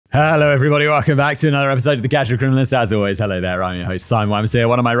Hello everybody, welcome back to another episode of The Casual Criminalist. As always, hello there, I'm your host Simon Wyman here.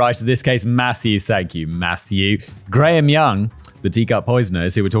 One of my writers in this case, Matthew. Thank you, Matthew. Graham Young, the Teacup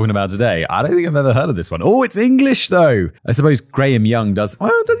poisoners who we're talking about today. I don't think I've ever heard of this one. Oh, it's English though. I suppose Graham Young does.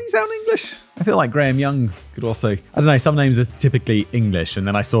 Well, does he sound English? I feel like Graham Young could also, I don't know, some names are typically English, and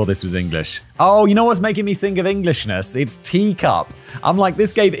then I saw this was English. Oh, you know what's making me think of Englishness? It's Teacup. I'm like,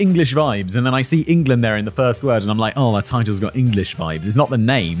 this gave English vibes, and then I see England there in the first word, and I'm like, oh, that title's got English vibes. It's not the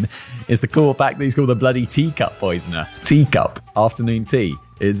name, it's the cool fact that he's called the bloody Teacup poisoner. Teacup, afternoon tea.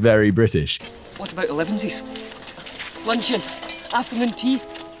 It's very British. What about 11s? Luncheon, afternoon tea,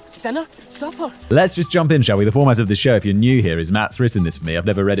 dinner, supper. Let's just jump in, shall we? The format of the show, if you're new here, is Matt's written this for me. I've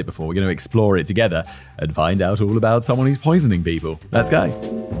never read it before. We're going to explore it together and find out all about someone who's poisoning people. Let's go.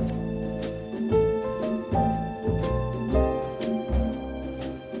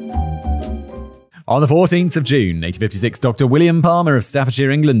 On the 14th of June, 1856, Dr. William Palmer of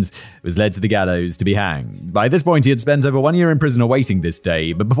Staffordshire, England, was led to the gallows to be hanged. By this point, he had spent over 1 year in prison awaiting this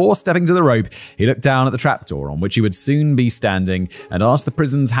day, but before stepping to the rope, he looked down at the trapdoor on which he would soon be standing and asked the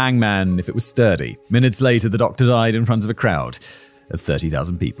prison's hangman if it was sturdy. Minutes later, the doctor died in front of a crowd of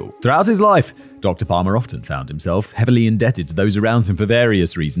 30,000 people. Throughout his life, Dr. Palmer often found himself heavily indebted to those around him for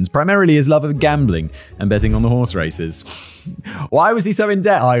various reasons, primarily his love of gambling and betting on the horse races. Why was he so in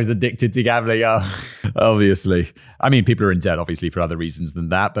debt? I was addicted to gambling, obviously. I mean, people are in debt, obviously, for other reasons than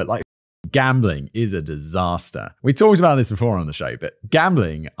that, but like, gambling is a disaster. We talked about this before on the show, but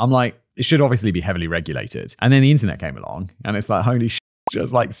gambling, I'm like, it should obviously be heavily regulated. And then the internet came along, and it's like, holy shit.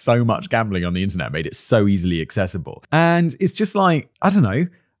 Just like so much gambling on the internet made it so easily accessible. And it's just like, I don't know,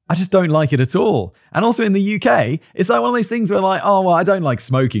 I just don't like it at all. And also in the UK, it's like one of those things where like, oh, well, I don't like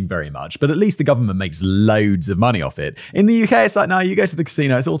smoking very much, but at least the government makes loads of money off it. In the UK, it's like, no, you go to the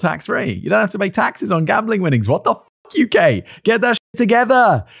casino, it's all tax-free. You don't have to pay taxes on gambling winnings. What the fuck, UK? Get that shit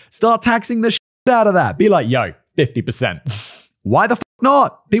together. Start taxing the shit out of that. Be like, yo, 50%. Why the fuck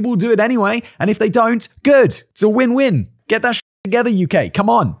not? People will do it anyway. And if they don't, good. It's a win-win. Get that shit together, UK. Come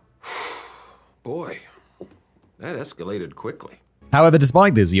on. Boy, that escalated quickly. However,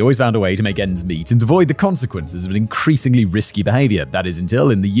 despite this, he always found a way to make ends meet and avoid the consequences of an increasingly risky behavior. That is until,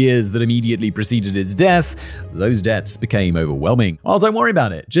 in the years that immediately preceded his death, those debts became overwhelming. Oh, don't worry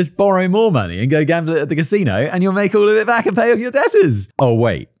about it. Just borrow more money and go gamble at the casino, and you'll make all of it back and pay off your debtors. Oh,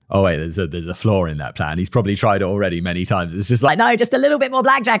 wait, there's a flaw in that plan. He's probably tried it already many times. It's just like, no, just a little bit more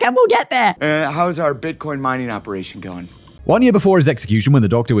blackjack and we'll get there. How's our Bitcoin mining operation going? 1 year before his execution, when the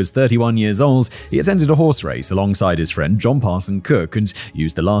doctor was 31 years old, he attended a horse race alongside his friend John Parson Cook and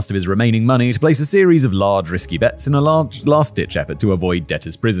used the last of his remaining money to place a series of large risky bets in a large last-ditch effort to avoid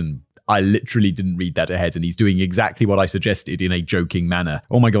debtor's prison. I literally didn't read that ahead, and he's doing exactly what I suggested in a joking manner.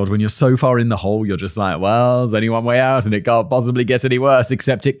 Oh my god, when you're so far in the hole, you're just like, well, there's only one way out, and it can't possibly get any worse,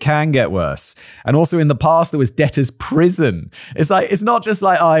 except it can get worse. And also in the past, there was debtor's prison. It's like, it's not just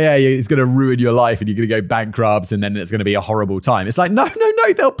like, oh yeah, it's going to ruin your life, and you're going to go bankrupt, and then it's going to be a horrible time. It's like, no,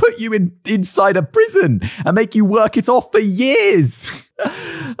 they'll put you inside a prison and make you work it off for years.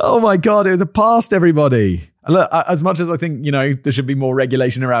 Oh my god, it was a past, everybody. Look, as much as I think, there should be more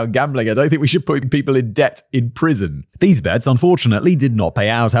regulation around gambling, I don't think we should put people in debt in prison. These bets, unfortunately, did not pay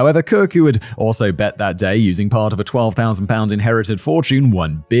out. However, Cook, who had also bet that day using part of a £12,000 inherited fortune,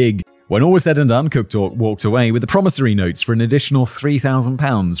 won big. When all was said and done, Cook walked away with the promissory notes for an additional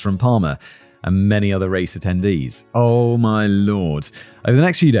 £3,000 from Palmer and many other race attendees. Oh my lord. Over the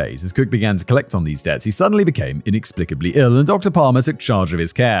next few days, as Cook began to collect on these debts, he suddenly became inexplicably ill, and Dr. Palmer took charge of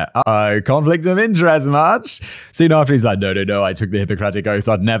his care. Uh-oh, conflict of interest much? Soon after, he's like, no, I took the Hippocratic Oath,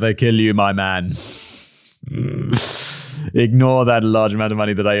 I'd never kill you, my man. Ignore that large amount of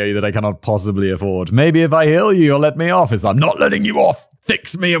money that I owe you that I cannot possibly afford. Maybe if I heal you, you'll let me off. I'm not letting you off.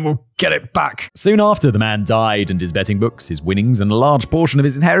 Fix me and we'll get it back. Soon after, the man died, and his betting books, his winnings, and a large portion of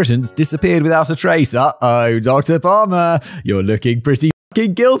his inheritance disappeared without a trace. Uh-oh, Dr. Palmer, you're looking pretty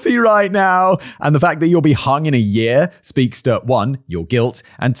fucking guilty right now. And the fact that you'll be hung in a year speaks to, 1, your guilt,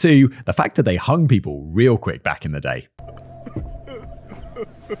 and 2, the fact that they hung people real quick back in the day.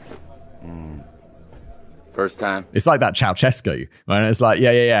 First time. It's like that Ceausescu, right? It's like,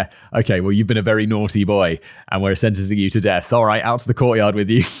 yeah. Okay, well, you've been a very naughty boy, and we're sentencing you to death. All right, out to the courtyard with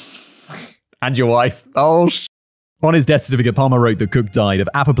you. And your wife. Oh, On his death certificate, Palmer wrote that Cook died of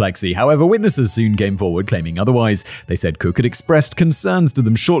apoplexy. However, witnesses soon came forward claiming otherwise. They said Cook had expressed concerns to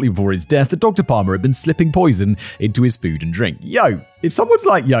them shortly before his death that Dr. Palmer had been slipping poison into his food and drink. Yo, if someone's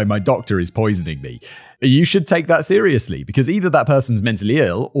like, yo, my doctor is poisoning me, you should take that seriously, because either that person's mentally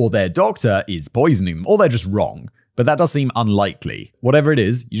ill or their doctor is poisoning them, or they're just wrong. but that does seem unlikely. Whatever it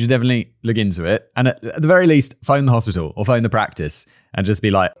is, you should definitely look into it. And at the very least, phone the hospital or phone the practice and just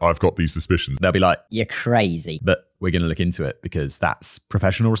be like, I've got these suspicions. They'll be like, you're crazy. But we're going to look into it because that's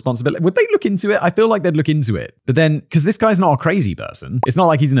professional responsibility. Would they look into it? I feel like they'd look into it. But then, because this guy's not a crazy person. It's not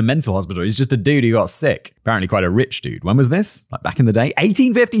like he's in a mental hospital. He's just a dude who got sick. Apparently quite a rich dude. When was this? Like back in the day?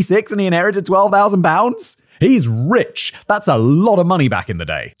 1856 and he inherited £12,000? He's rich. That's a lot of money back in the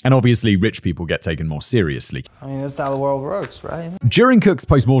day. And obviously, rich people get taken more seriously. I mean, that's how the world works, right? During Cook's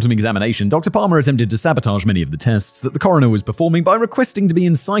post-mortem examination, Dr. Palmer attempted to sabotage many of the tests that the coroner was performing by requesting to be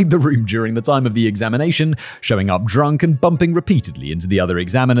inside the room during the time of the examination, showing up drunk and bumping repeatedly into the other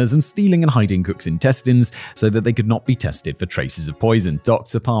examiners and stealing and hiding Cook's intestines so that they could not be tested for traces of poison.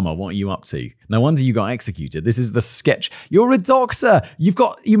 Dr. Palmer, what are you up to? No wonder you got executed. This is the sketch. You're a doctor.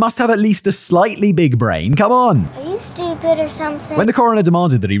 You must have at least a slightly big brain. Come on. Are you stupid or something? When the coroner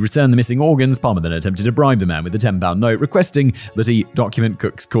demanded that he return the missing organs, Palmer then attempted to bribe the man with a £10 note, requesting that he document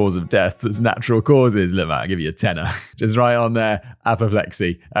Cook's cause of death as natural causes. Look, man, I'll give you a tenner. Just write on there,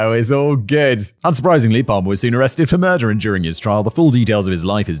 apoplexy. Oh, it's all good. Unsurprisingly, Palmer was soon arrested for murder, and during his trial, the full details of his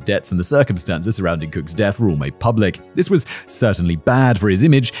life, his debts, and the circumstances surrounding Cook's death were all made public. This was certainly bad for his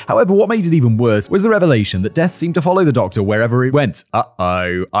image. However, what made it even worse was the revelation that death seemed to follow the doctor wherever he went.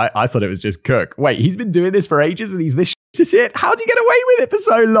 Uh-oh. I thought it was just Cook. Wait, he's been doing this for ages and he's this shit at it? How do you get away with it for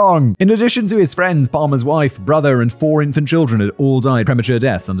so long? In addition to his friends, Palmer's wife, brother, and 4 infant children had all died premature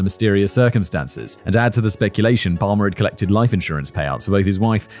deaths under mysterious circumstances. And to add to the speculation, Palmer had collected life insurance payouts for both his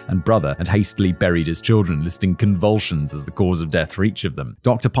wife and brother and hastily buried his children, listing convulsions as the cause of death for each of them.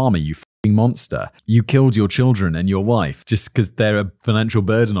 Dr. Palmer, you monster. You killed your children and your wife just because they're a financial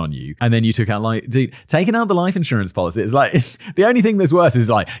burden on you. And then you took out taking out the life insurance policy. It's the only thing that's worse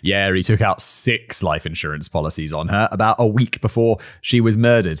is yeah, he took out 6 life insurance policies on her about a week before she was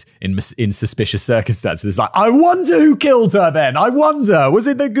murdered in suspicious circumstances. I wonder who killed her then. I wonder, was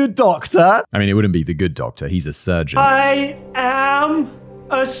it the good doctor? I mean, it wouldn't be the good doctor. He's a surgeon. I am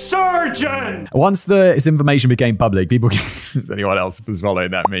a surgeon! Once this information became public, people... Does anyone else was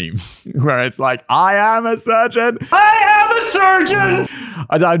following that meme? Where it's like, I am a surgeon! I am a surgeon!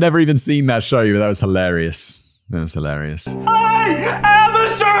 I've never even seen that show, but that was hilarious. That was hilarious. I am a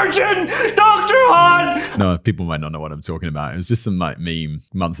surgeon! Dr. Han! No, people might not know what I'm talking about. It was just some meme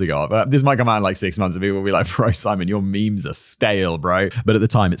months ago. But this might come out in 6 months and people will be like, bro, Simon, your memes are stale, bro. But at the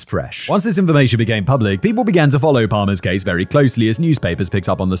time, it's fresh. Once this information became public, people began to follow Palmer's case very closely as newspapers picked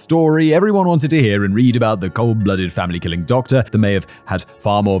up on the story. Everyone wanted to hear and read about the cold-blooded family-killing doctor that may have had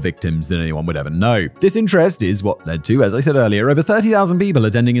far more victims than anyone would ever know. This interest is what led to, as I said earlier, over 30,000 people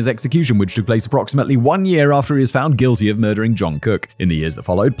attending his execution, which took place approximately 1 year after he was found guilty of murdering John Cook. In the years that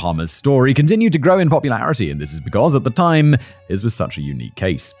followed, Palmer's story continued to grow in popularity, and this is because at the time, his was such a unique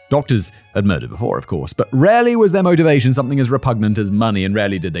case. Doctors had murdered before, of course, but rarely was their motivation something as repugnant as money, and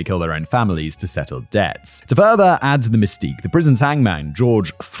rarely did they kill their own families to settle debts. To further add to the mystique, the prison's hangman,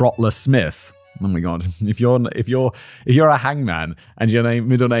 George Throttler Smith. Oh my god! If you're a hangman and your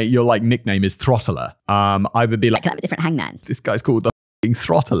nickname is Throttler, I would be like, I could have a different hangman. This guy's called the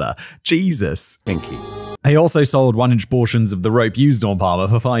Throttler. Jesus. Pinky. He also sold 1-inch portions of the rope used on Palmer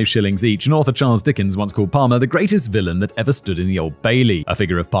for 5 shillings each, and author Charles Dickens once called Palmer the greatest villain that ever stood in the Old Bailey. A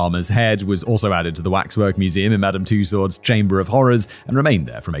figure of Palmer's head was also added to the Waxwork Museum in Madame Tussauds Chamber of Horrors and remained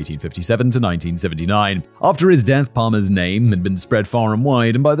there from 1857 to 1979. After his death, Palmer's name had been spread far and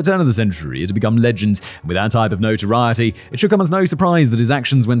wide, and by the turn of the century, it had become legend. And with that type of notoriety, it should come as no surprise that his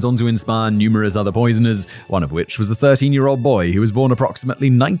actions went on to inspire numerous other poisoners, one of which was the 13-year-old boy who was born approximately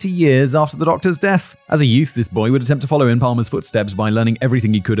 90 years after the doctor's death. As a youth, this boy would attempt to follow in Palmer's footsteps by learning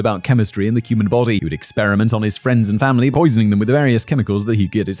everything he could about chemistry and the human body. He would experiment on his friends and family, poisoning them with the various chemicals that he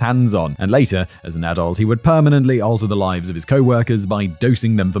could get his hands on. And later, as an adult, he would permanently alter the lives of his co-workers by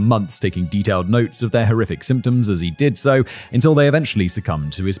dosing them for months, taking detailed notes of their horrific symptoms as he did so, until they eventually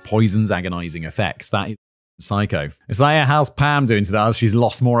succumbed to his poison's agonizing effects. That is psycho. It's like, how's Pam doing today? She's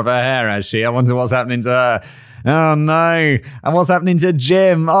lost more of her hair, has she? I wonder what's happening to her. Oh no. And what's happening to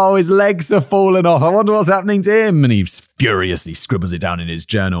Jim? Oh, his legs are falling off. I wonder what's happening to him. And he furiously scribbles it down in his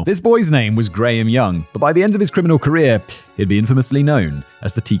journal. This boy's name was Graham Young, but by the end of his criminal career, he'd be infamously known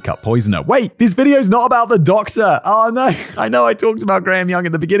as the Teacup Poisoner. Wait, this video's not about the doctor. Oh no. I know I talked about Graham Young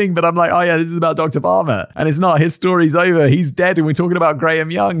in the beginning, but I'm like, oh yeah, this is about Dr. Palmer. And it's not. His story's over. He's dead and we're talking about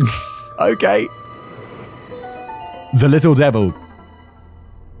Graham Young. Okay. The Little Devil.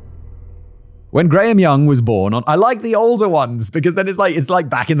 When Graham Young was born I like the older ones because then it's like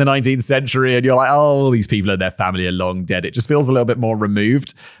back in the 19th century and you're like, oh, all these people and their family are long dead. It just feels a little bit more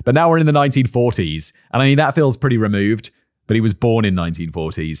removed. But now we're in the 1940s and I mean, that feels pretty removed. but he was born in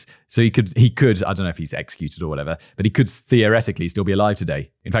 1940s. So he could, I don't know if he's executed or whatever, but he could theoretically still be alive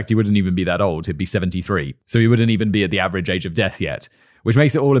today. In fact, he wouldn't even be that old. He'd be 73. So he wouldn't even be at the average age of death yet, which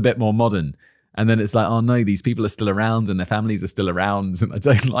makes it all a bit more modern. And then it's like, oh no, these people are still around and their families are still around. And I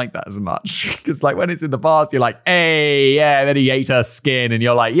don't like that as much. Because like when it's in the past, you're like, hey, yeah, then he ate her skin. And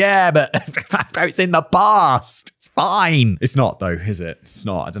you're like, yeah, but it's in the past. It's fine. It's not though, is it? It's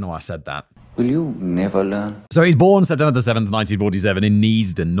not. I don't know why I said that. Will you never learn? So he's born September the 7th, 1947 in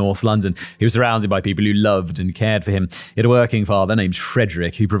Neasden, North London. He was surrounded by people who loved and cared for him. He had a working father named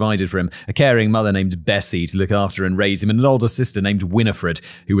Frederick who provided for him, a caring mother named Bessie to look after and raise him, and an older sister named Winifred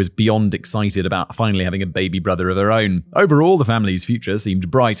who was beyond excited about finally having a baby brother of her own. Overall, the family's future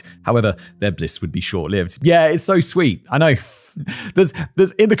seemed bright. However, their bliss would be short-lived. Yeah, it's so sweet. I know. There's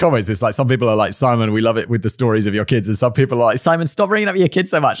in the comments, it's like some people are like, Simon, we love it with the stories of your kids. And some people are like, Simon, stop bringing up your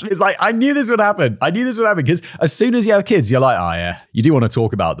kids so much. And it's like, I knew this would happen. I knew this would happen because as soon as you have kids, you're like, oh yeah, you do want to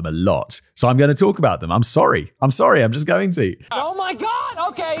talk about them a lot. So I'm going to talk about them. I'm sorry. I'm just going to. Oh my God!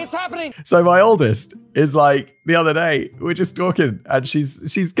 Okay, it's happening. So my oldest is like, the other day, we're just talking and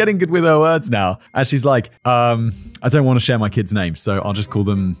she's getting good with her words now. And she's like, I don't want to share my kids' names, so I'll just call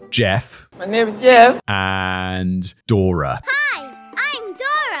them Jeff. My name is Jeff. And Dora. Hi, I'm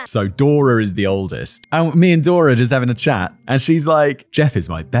Dora. So Dora is the oldest. And me and Dora are just having a chat. And she's like, Jeff is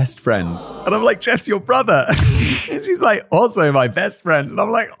my best friend. And I'm like, Jeff's your brother. And she's like, also my best friend. And I'm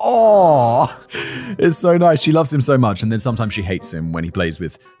like, oh, it's so nice. She loves him so much. And then sometimes she hates him when he plays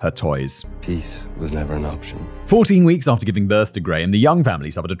with her toys. Peace was never an option. 14 weeks after giving birth to Graham, the Young family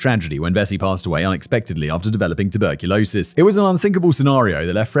suffered a tragedy when Bessie passed away unexpectedly after developing tuberculosis. It was an unthinkable scenario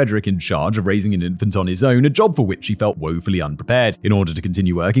that left Frederick in charge of raising an infant on his own, a job for which he felt woefully unprepared. In order to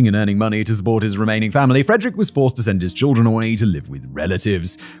continue working and earning money to support his remaining family, Frederick was forced to send his children away to live with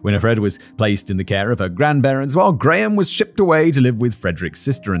relatives. Winifred was placed in the care of her grandparents, while Graham was shipped away to live with Frederick's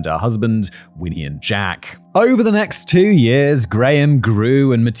sister and her husband, Winnie and Jack. Over the next 2 years, Graham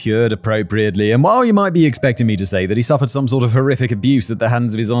grew and matured appropriately, and while you might be expecting me to say that he suffered some sort of horrific abuse at the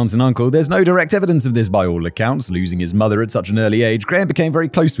hands of his aunt and uncle, there's no direct evidence of this by all accounts. Losing his mother at such an early age, Graham became very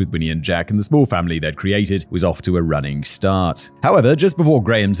close with Winnie and Jack, and the small family they'd created was off to a running start. However, just before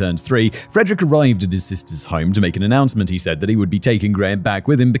Graham turned 3, Frederick arrived at his sister's home to make an announcement. He said that he would be taking Graham back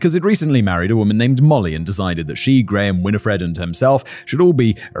with him because he'd recently married a woman named Molly and decided that she, Graham, Winifred, and himself should all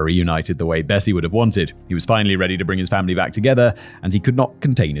be reunited the way Bessie would have wanted. He was finally ready to bring his family back together, and he could not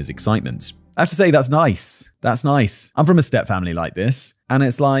contain his excitement. I have to say, that's nice. That's nice. I'm from a step family like this, and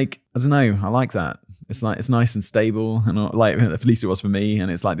it's like, I don't know, I like that. It's like, it's nice and stable, and like, at least it was for me, and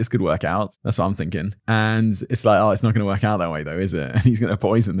it's like, this could work out. That's what I'm thinking. And it's like, oh, it's not going to work out that way though, is it? And he's going to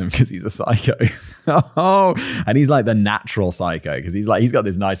poison them because he's a psycho. Oh, and he's like the natural psycho because he's got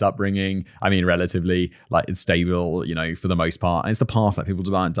this nice upbringing. I mean, relatively, like, it's stable, you know, for the most part. And it's the past that people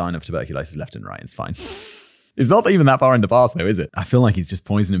dying of tuberculosis left and right. It's fine. It's not even that far in the past though, is it? I feel like he's just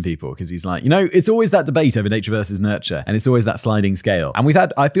poisoning people because he's like, you know, it's always that debate over nature versus nurture, and it's always that sliding scale.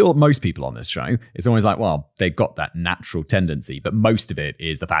 And I feel most people on this show, it's always like, well, they've got that natural tendency, but most of it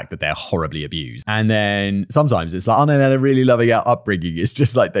is the fact that they're horribly abused. And then sometimes it's like, oh no, they're really loving our upbringing. It's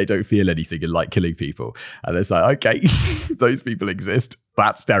just like they don't feel anything and like killing people. And it's like, okay, those people exist.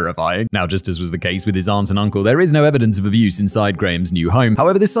 That's terrifying. Now, just as was the case with his aunt and uncle, there is no evidence of abuse inside Graham's new home.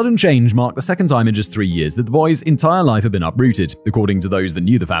 However, this sudden change marked the second time in just 3 years that the boy's entire life had been uprooted. According to those that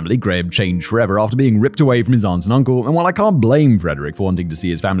knew the family, Graham changed forever after being ripped away from his aunt and uncle, and while I can't blame Frederick for wanting to see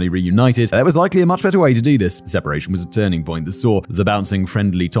his family reunited, there was likely a much better way to do this. The separation was a turning point that saw the bouncing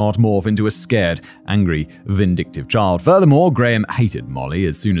friendly Tart morph into a scared, angry, vindictive child. Furthermore, Graham hated Molly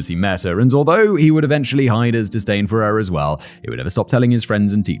as soon as he met her, and although he would eventually hide his disdain for her as well, he would never stop telling his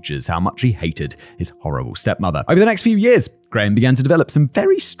friends and teachers how much he hated his horrible stepmother. Over the next few years, Graham began to develop some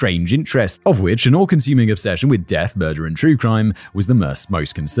very strange interests, of which an all-consuming obsession with death, murder, and true crime was the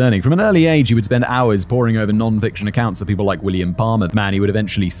most concerning. From an early age, he would spend hours poring over non-fiction accounts of people like William Palmer, the man he would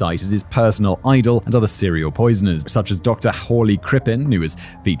eventually cite as his personal idol, and other serial poisoners, such as Dr. Hawley Crippen, who was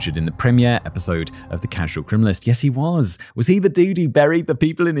featured in the premiere episode of The Casual Criminalist. Yes, he was. Was he the dude who buried the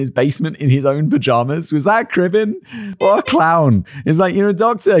people in his basement in his own pajamas? Was that Crippen? What a clown. It's like, you're a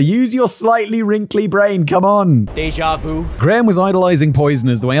doctor. Use your slightly wrinkly brain. Come on. Deja vu. Graham was idolizing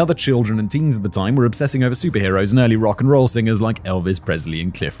poisoners the way other children and teens at the time were obsessing over superheroes and early rock and roll singers like Elvis Presley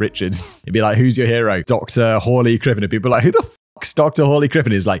and Cliff Richard. He'd be like, who's your hero? Dr. Hawley Crippen. And people are like, who the fuck's Dr. Hawley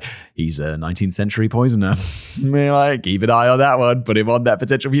Crippen? Is like, he's a 19th century poisoner. They're like, keep an eye on that one. Put him on that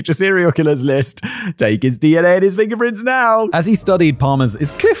potential future serial killers list. Take his DNA and his fingerprints now. As he studied Palmer's, is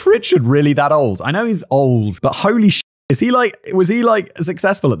Cliff Richard really that old? I know he's old, but holy shit. Was he like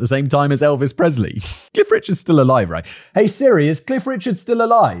successful at the same time as Elvis Presley? Cliff Richard's still alive, right? Hey Siri, is Cliff Richard still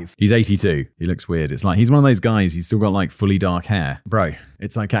alive? He's 82. He looks weird. It's like he's one of those guys, he's still got like fully dark hair. Bro,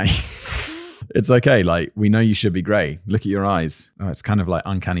 it's okay. It's okay, like, we know you should be grey. Look at your eyes. Oh, it's kind of like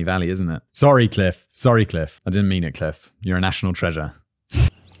Uncanny Valley, isn't it? Sorry, Cliff. I didn't mean it, Cliff. You're a national treasure.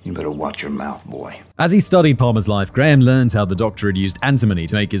 You better watch your mouth, boy. As he studied Palmer's life, Graham learned how the doctor had used antimony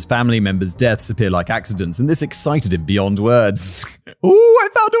to make his family members' deaths appear like accidents, and this excited him beyond words. Ooh, I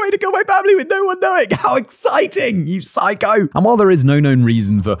found a way to kill my family with no one knowing. How exciting, you psycho. And while there is no known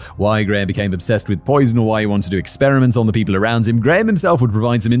reason for why Graham became obsessed with poison or why he wanted to experiment on the people around him, Graham himself would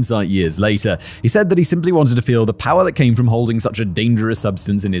provide some insight years later. He said that he simply wanted to feel the power that came from holding such a dangerous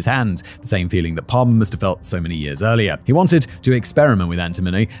substance in his hand, the same feeling that Palmer must have felt so many years earlier. He wanted to experiment with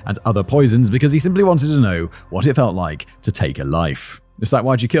antimony and other poisons because he simply wanted to know what it felt like to take a life. It's like,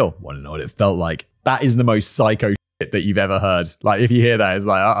 why'd you kill? Want to know what it felt like. That is the most psycho shit that you've ever heard. Like, if you hear that, it's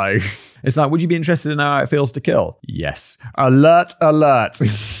like, uh-oh. It's like, would you be interested to know how it feels to kill? Yes. Alert, alert.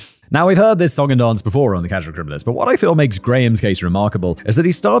 Now, we've heard this song and dance before on The Casual Criminalist, but what I feel makes Graham's case remarkable is that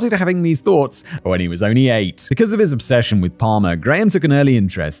he started having these thoughts when he was only 8. Because of his obsession with Palmer, Graham took an early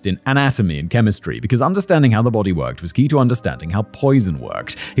interest in anatomy and chemistry because understanding how the body worked was key to understanding how poison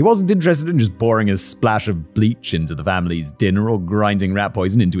worked. He wasn't interested in just pouring a splash of bleach into the family's dinner or grinding rat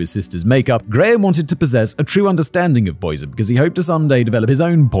poison into his sister's makeup. Graham wanted to possess a true understanding of poison because he hoped to someday develop his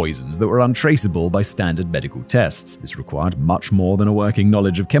own poisons that were untraceable by standard medical tests. This required much more than a working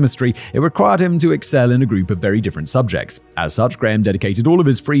knowledge of chemistry. It required him to excel in a group of very different subjects. As such, Graham dedicated all of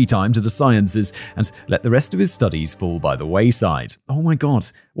his free time to the sciences and let the rest of his studies fall by the wayside. Oh my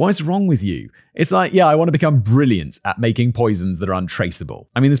God, what's wrong with you? It's like, yeah, I want to become brilliant at making poisons that are untraceable.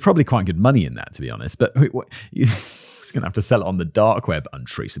 I mean, there's probably quite good money in that, to be honest, but it's going to have to sell it on the dark web,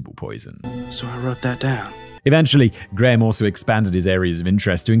 untraceable poison. So I wrote that down. Eventually, Graham also expanded his areas of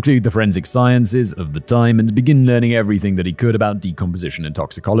interest to include the forensic sciences of the time and begin learning everything that he could about decomposition and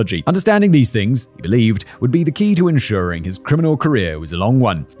toxicology. Understanding these things, he believed, would be the key to ensuring his criminal career was a long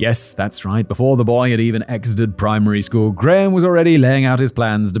one. Yes, that's right, before the boy had even exited primary school, Graham was already laying out his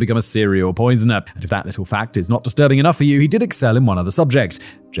plans to become a serial poisoner. And if that little fact is not disturbing enough for you, he did excel in one other subject: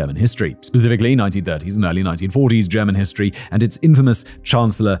 German history, specifically 1930s and early 1940s German history and its infamous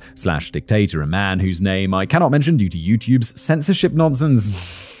chancellor/dictator, a man whose name I cannot mention due to YouTube's censorship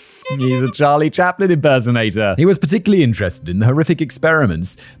nonsense. He's a Charlie Chaplin impersonator. He was particularly interested in the horrific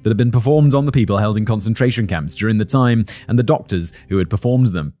experiments that had been performed on the people held in concentration camps during the time and the doctors who had performed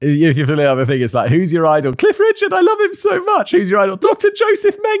them. If you're familiar with the thing, it's like, who's your idol? Cliff Richard, I love him so much. Who's your idol? Dr.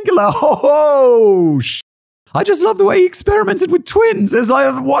 Joseph Mengele. Oh, I just love the way he experimented with twins. It's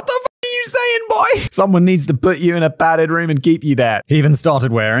like, what the f*** are you saying, boy? Someone needs to put you in a padded room and keep you there. He even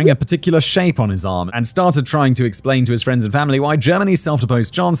started wearing a particular shape on his arm and started trying to explain to his friends and family why Germany's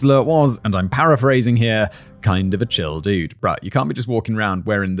self-deposed chancellor was, and I'm paraphrasing here, kind of a chill dude. Bruh, you can't be just walking around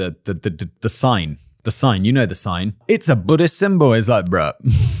wearing the sign. The sign, you know the sign. It's a Buddhist symbol. It's like, bruh.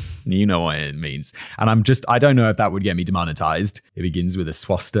 You know what it means. And I don't know if that would get me demonetized. It begins with a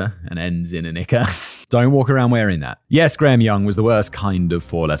swastika and ends in an ikka. Don't walk around wearing that. Yes, Graham Young was the worst kind of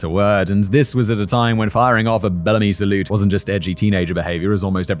four-letter word, and this was at a time when firing off a Bellamy salute wasn't just edgy teenager behavior, as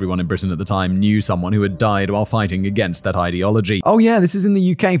almost everyone in Britain at the time knew someone who had died while fighting against that ideology. Oh yeah, this is in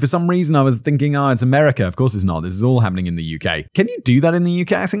the UK. For some reason I was thinking, it's America. Of course it's not. This is all happening in the UK. Can you do that in the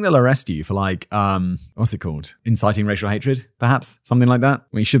UK? I think they'll arrest you for what's it called? Inciting racial hatred, perhaps? Something like that?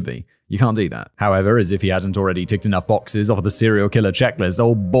 Well, you should be. You can't do that. However, as if he hadn't already ticked enough boxes off of the serial killer checklist,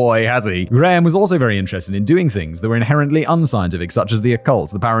 oh boy, has he. Graham was also very interested in doing things that were inherently unscientific, such as the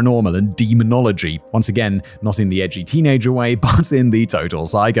occult, the paranormal, and demonology. Once again, not in the edgy teenager way, but in the total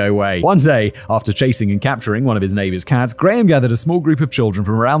psycho way. One day, after chasing and capturing one of his neighbor's cats, Graham gathered a small group of children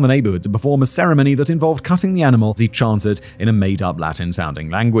from around the neighborhood to perform a ceremony that involved cutting the animal as he chanted in a made-up Latin-sounding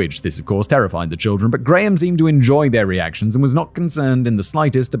language. This, of course, terrified the children, but Graham seemed to enjoy their reactions and was not concerned in the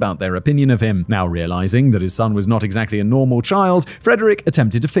slightest about their opinion of him. Now realizing that his son was not exactly a normal child, Frederick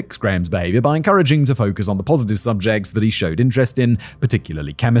attempted to fix Graham's behavior by encouraging him to focus on the positive subjects that he showed interest in,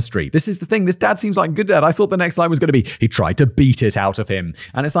 particularly chemistry. This is the thing, this dad seems like a good dad. I thought the next line was going to be, he tried to beat it out of him.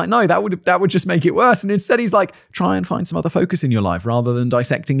 And it's like, no, that would just make it worse. And instead he's like, try and find some other focus in your life rather than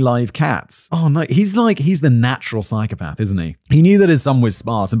dissecting live cats. Oh no, he's the natural psychopath, isn't he? He knew that his son was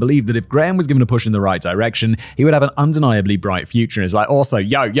smart and believed that if Graham was given a push in the right direction, he would have an undeniably bright future. It's like, also,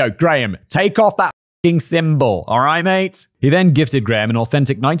 yo, Graham, take off that f***ing symbol, all right, mate? He then gifted Graham an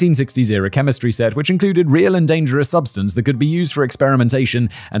authentic 1960s-era chemistry set, which included real and dangerous substance that could be used for experimentation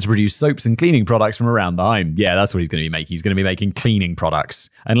and to produce soaps and cleaning products from around the home. Yeah, that's what he's going to be making. He's going to be making cleaning products.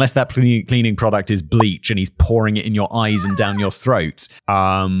 Unless that cleaning product is bleach and he's pouring it in your eyes and down your throat,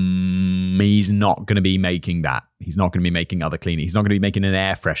 he's not going to be making that. He's not going to be making other cleaning. He's not going to be making an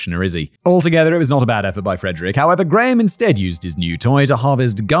air freshener, is he? Altogether, it was not a bad effort by Frederick. However, Graham instead used his new toy to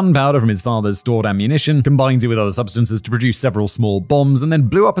harvest gunpowder from his father's stored ammunition, combined it with other substances to produce several small bombs, and then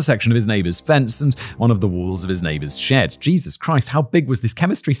blew up a section of his neighbor's fence and one of the walls of his neighbor's shed. Jesus Christ, how big was this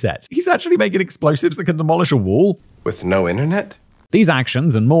chemistry set? He's actually making explosives that can demolish a wall? With no internet? These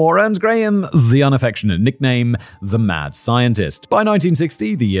actions and more earned Graham the unaffectionate nickname, the Mad Scientist. By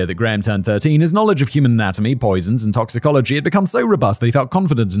 1960, the year that Graham turned 13, his knowledge of human anatomy, poisons, and toxicology had become so robust that he felt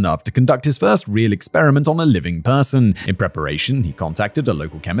confident enough to conduct his first real experiment on a living person. In preparation, he contacted a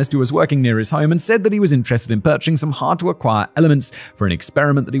local chemist who was working near his home and said that he was interested in purchasing some hard-to-acquire elements for an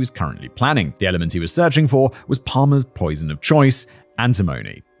experiment that he was currently planning. The element he was searching for was Palmer's poison of choice,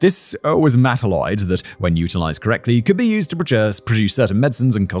 antimony. This was a metalloid that, when utilized correctly, could be used to produce certain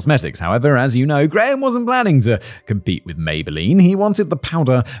medicines and cosmetics. However, as you know, Graham wasn't planning to compete with Maybelline. He wanted the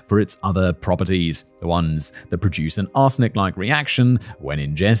powder for its other properties, the ones that produce an arsenic-like reaction when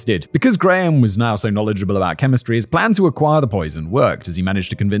ingested. Because Graham was now so knowledgeable about chemistry, his plan to acquire the poison worked, as he managed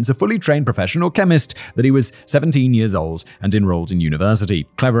to convince a fully trained professional chemist that he was 17 years old and enrolled in university.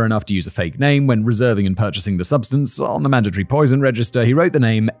 Clever enough to use a fake name when reserving and purchasing the substance, on the mandatory poison register, he wrote the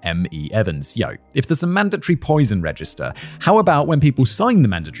name M.E. Evans. Yo, if there's a mandatory poison register, how about when people sign the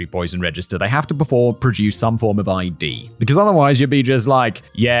mandatory poison register, they have to produce some form of ID? Because otherwise you'd be just like,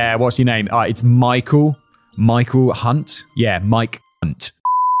 yeah, what's your name? It's Michael Hunt? Yeah, Mike Hunt.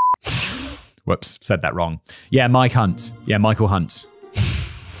 Whoops, said that wrong. Yeah, Mike Hunt. Yeah, Michael Hunt.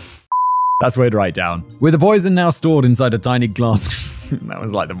 That's weird to write down. With the poison now stored inside a tiny glass... That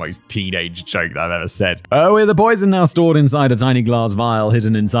was like the most teenage joke that I've ever said. With the poison now stored inside a tiny glass vial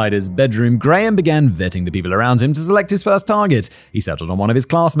hidden inside his bedroom, Graham began vetting the people around him to select his first target. He settled on one of his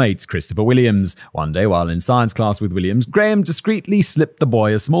classmates, Christopher Williams. One day, while in science class with Williams, Graham discreetly slipped the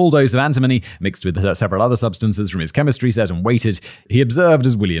boy a small dose of antimony mixed with several other substances from his chemistry set and waited. He observed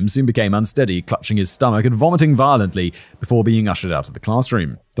as Williams soon became unsteady, clutching his stomach and vomiting violently before being ushered out of the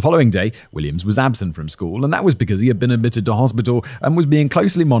classroom. The following day, Williams was absent from school, and that was because he had been admitted to hospital and was being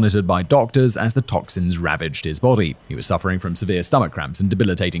closely monitored by doctors as the toxins ravaged his body. He was suffering from severe stomach cramps and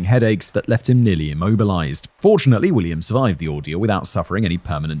debilitating headaches that left him nearly immobilized. Fortunately, Williams survived the ordeal without suffering any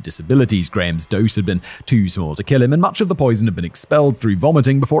permanent disabilities. Graham's dose had been too small to kill him, and much of the poison had been expelled through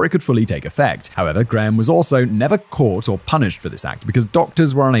vomiting before it could fully take effect. However, Graham was also never caught or punished for this act because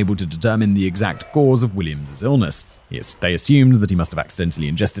doctors were unable to determine the exact cause of Williams' illness. Yes, they assumed that he must have accidentally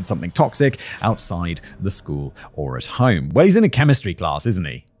ingested something toxic outside the school or at home. Well, he's in a chemistry class, isn't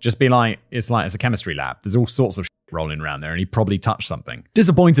he? Just be like it's a chemistry lab. There's all sorts of rolling around there, and he probably touched something.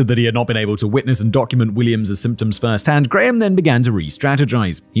 Disappointed that he had not been able to witness and document Williams' symptoms firsthand, Graham then began to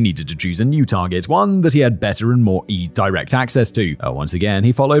re-strategize. He needed to choose a new target, one that he had better and more direct access to. Once again,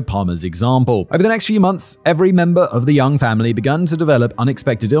 he followed Palmer's example. Over the next few months, every member of the young family began to develop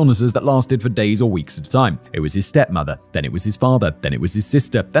unexpected illnesses that lasted for days or weeks at a time. It was his stepmother, then it was his father, then it was his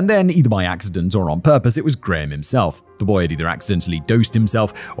sister, and then, either by accident or on purpose, it was Graham himself. The boy had either accidentally dosed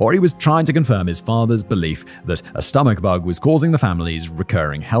himself, or he was trying to confirm his father's belief that a stomach bug was causing the family's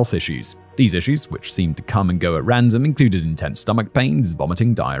recurring health issues. These issues, which seemed to come and go at random, included intense stomach pains,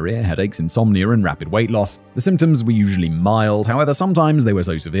 vomiting, diarrhea, headaches, insomnia, and rapid weight loss. The symptoms were usually mild, however, sometimes they were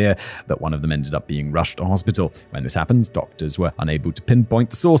so severe that one of them ended up being rushed to hospital. When this happened, doctors were unable to pinpoint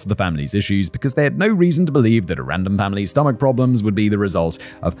the source of the family's issues because they had no reason to believe that a random family's stomach problems would be the result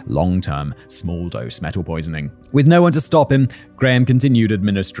of long-term, small-dose metal poisoning. With no one to stop him, Graham continued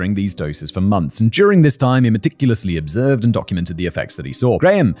administering these doses for months, and during this time, he meticulously observed and documented the effects that he saw.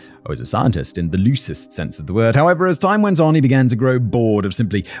 Graham was a scientist in the loosest sense of the word. However, as time went on, he began to grow bored of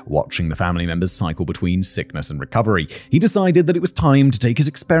simply watching the family members cycle between sickness and recovery. He decided that it was time to take his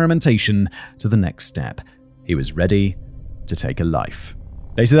experimentation to the next step. He was ready to take a life.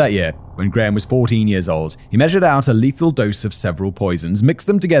 Later that year, when Graham was 14 years old, he measured out a lethal dose of several poisons, mixed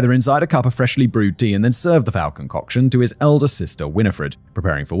them together inside a cup of freshly brewed tea, and then served the foul concoction to his elder sister, Winifred,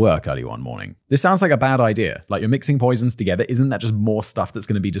 preparing for work early one morning. This sounds like a bad idea. Like, you're mixing poisons together. Isn't that just more stuff that's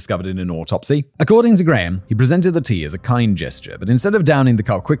going to be discovered in an autopsy? According to Graham, he presented the tea as a kind gesture, but instead of downing the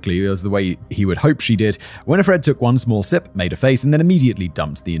cup quickly, as the way he would hope she did, Winifred took one small sip, made a face, and then immediately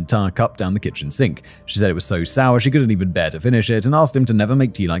dumped the entire cup down the kitchen sink. She said it was so sour she couldn't even bear to finish it, and asked him to never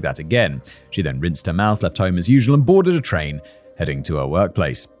make tea like that again. She then rinsed her mouth, left home as usual, and boarded a train, heading to her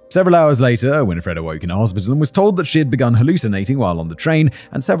workplace. Several hours later, Winifred awoke in a hospital and was told that she had begun hallucinating while on the train,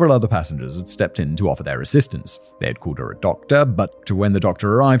 and several other passengers had stepped in to offer their assistance. They had called her a doctor, but when the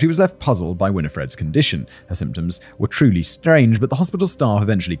doctor arrived, he was left puzzled by Winifred's condition. Her symptoms were truly strange, but the hospital staff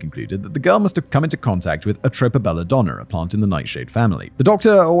eventually concluded that the girl must have come into contact with Atropobelladonna, a plant in the nightshade family. The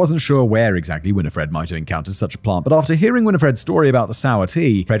doctor wasn't sure where exactly Winifred might have encountered such a plant, but after hearing Winifred's story about the sour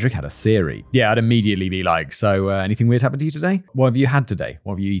tea, Frederick had a theory. Yeah, I'd immediately be like, so anything weird happened to you today? What have you had today?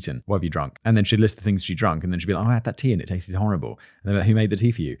 What have you eaten? What have you drunk? And then she'd list the things she drunk, and then she'd be like, oh, I had that tea and it tasted horrible. And then, who made the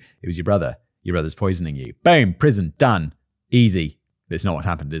tea for you? It was your brother. Your brother's poisoning you. Boom, prison, done. Easy. But it's not what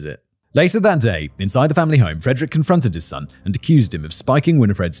happened, is it? Later that day, inside the family home, Frederick confronted his son and accused him of spiking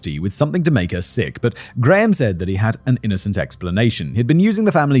Winifred's tea with something to make her sick, but Graham said that he had an innocent explanation. He'd been using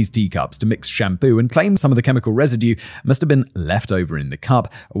the family's teacups to mix shampoo and claimed some of the chemical residue must have been left over in the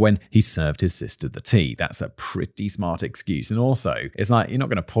cup when he served his sister the tea. That's a pretty smart excuse. And also, it's like, you're not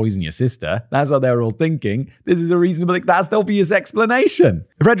going to poison your sister. That's what they're all thinking. This is a reasonable, that's the obvious explanation.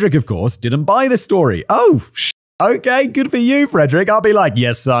 Frederick, of course, didn't buy this story. Okay, good for you, Frederick. I'll be like,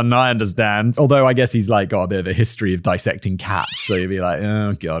 yes, son, I understand. Although I guess he's like got a bit of a history of dissecting cats. So you'd be like,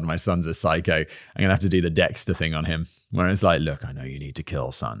 oh God, my son's a psycho. I'm going to have to do the Dexter thing on him. Where it's like, look, I know you need to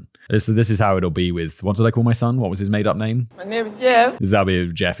kill, son. This is how it'll be with, what did I call my son? What was his made up name? My name is Jeff. This is how it'll be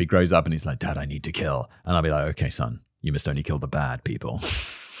with Jeff. He grows up and he's like, Dad, I need to kill. And I'll be like, okay, son, you must only kill the bad people.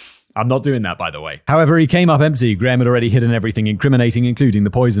 I'm not doing that, by the way. However, he came up empty. Graham had already hidden everything incriminating, including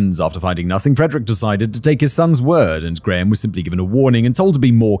the poisons. After finding nothing, Frederick decided to take his son's word, and Graham was simply given a warning and told to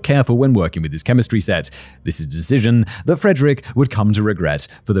be more careful when working with his chemistry set. This is a decision that Frederick would come to regret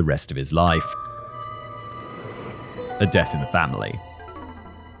for the rest of his life. A death in the family.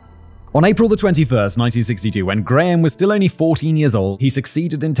 On April the 21st, 1962, when Graham was still only 14 years old, he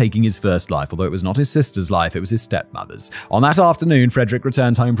succeeded in taking his first life, although it was not his sister's life, it was his stepmother's. On that afternoon, Frederick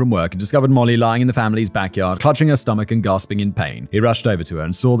returned home from work and discovered Molly lying in the family's backyard, clutching her stomach and gasping in pain. He rushed over to her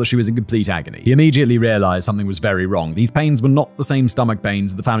and saw that she was in complete agony. He immediately realized something was very wrong. These pains were not the same stomach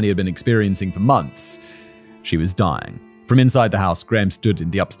pains the family had been experiencing for months. She was dying. From inside the house, Graham stood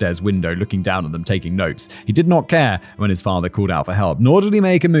in the upstairs window looking down at them, taking notes. He did not care when his father called out for help, nor did he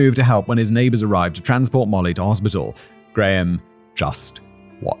make a move to help when his neighbors arrived to transport Molly to hospital. Graham just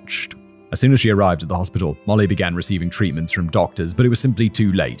watched. As soon as she arrived at the hospital, Molly began receiving treatments from doctors, but it was simply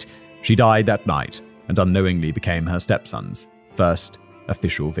too late. She died that night and unknowingly became her stepson's first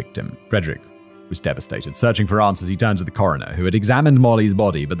official victim. Frederick was devastated. Searching for answers, he turned to the coroner, who had examined Molly's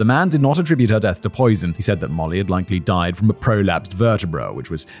body, but the man did not attribute her death to poison. He said that Molly had likely died from a prolapsed vertebra, which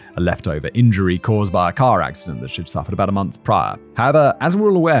was a leftover injury caused by a car accident that she'd suffered about a month prior. However, as we're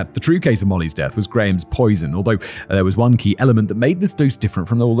all aware, the true case of Molly's death was Graham's poison, although there was one key element that made this dose different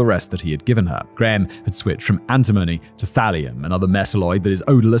from all the rest that he had given her. Graham had switched from antimony to thallium, another metalloid that is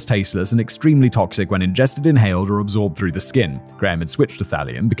odorless, tasteless, and extremely toxic when ingested, inhaled, or absorbed through the skin. Graham had switched to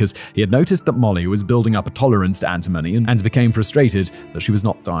thallium because he had noticed that Molly was building up a tolerance to antimony and became frustrated that she was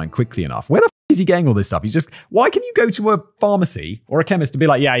not dying quickly enough. Where the is he getting all this stuff? Why can you go to a pharmacy or a chemist and be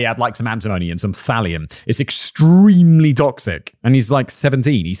like, yeah, I'd like some antimony and some thallium. It's extremely toxic. And he's like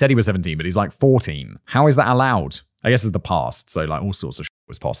 17. He said he was 17, but he's like 14. How is that allowed? I guess it's the past, so like all sorts of shit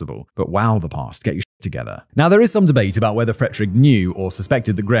was possible. But wow, the past. Get your shit together. Now, there is some debate about whether Frederick knew or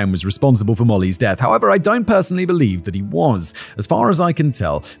suspected that Graham was responsible for Molly's death. However, I don't personally believe that he was. As far as I can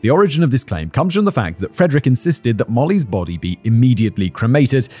tell, the origin of this claim comes from the fact that Frederick insisted that Molly's body be immediately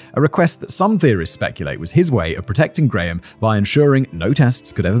cremated, a request that some theorists speculate was his way of protecting Graham by ensuring no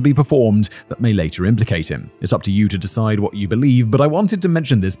tests could ever be performed that may later implicate him. It's up to you to decide what you believe, but I wanted to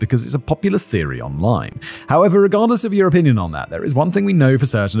mention this because it's a popular theory online. However, regardless of your opinion on that, there is one thing we know for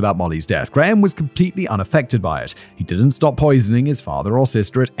certain about Molly's death. Graham was completely unaffected by it. He didn't stop poisoning his father or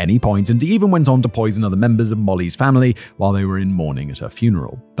sister at any point, and he even went on to poison other members of Molly's family while they were in mourning at her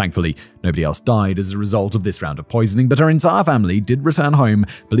funeral. Thankfully, nobody else died as a result of this round of poisoning, but her entire family did return home,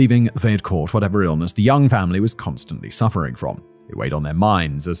 believing they had caught whatever illness the young family was constantly suffering from. It weighed on their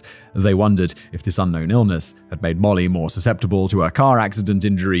minds as they wondered if this unknown illness had made Molly more susceptible to her car accident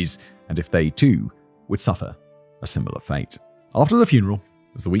injuries, and if they too would suffer a similar fate. After the funeral,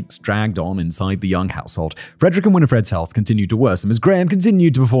 as the weeks dragged on inside the young household, Frederick and Winifred's health continued to worsen as Graham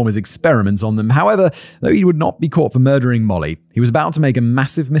continued to perform his experiments on them. However, though he would not be caught for murdering Molly, he was about to make a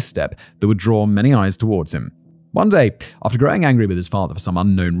massive misstep that would draw many eyes towards him. One day, after growing angry with his father for some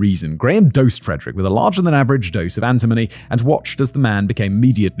unknown reason, Graham dosed Frederick with a larger-than-average dose of antimony and watched as the man became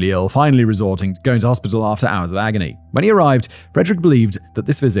immediately ill, finally resorting to going to hospital after hours of agony. When he arrived, Frederick believed that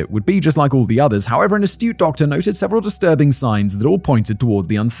this visit would be just like all the others. However, an astute doctor noted several disturbing signs that all pointed toward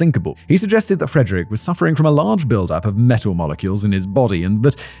the unthinkable. He suggested that Frederick was suffering from a large buildup of metal molecules in his body and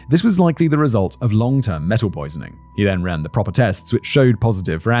that this was likely the result of long-term metal poisoning. He then ran the proper tests, which showed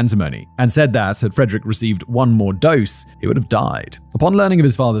positive for antimony, and said that, had Frederick received one more dose, he would have died. Upon learning of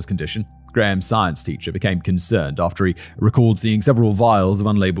his father's condition, Graham's science teacher became concerned after he recalled seeing several vials of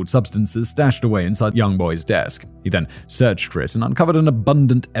unlabeled substances stashed away inside the young boy's desk. He then searched for it and uncovered an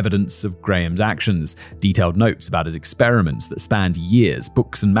abundant evidence of Graham's actions, detailed notes about his experiments that spanned years,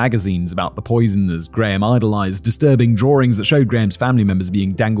 books and magazines about the poisoners Graham idolized, disturbing drawings that showed Graham's family members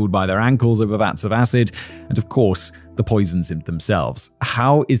being dangled by their ankles over vats of acid, and of course, the poisons themselves.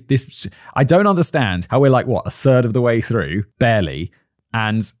 How is this? I don't understand how we're a third of the way through, barely,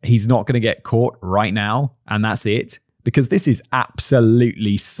 and he's not going to get caught right now, and that's it? Because this is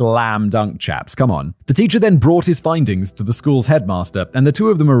absolutely slam dunk, chaps. Come on. The teacher then brought his findings to the school's headmaster, and the two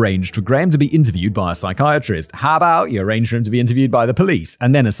of them arranged for Graham to be interviewed by a psychiatrist. How about you arrange for him to be interviewed by the police,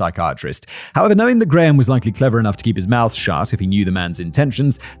 and then a psychiatrist? However, knowing that Graham was likely clever enough to keep his mouth shut if he knew the man's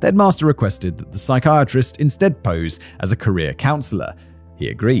intentions, the headmaster requested that the psychiatrist instead pose as a career counselor. He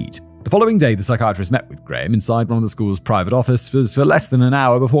agreed. The following day, the psychiatrist met with Graham inside one of the school's private offices for less than an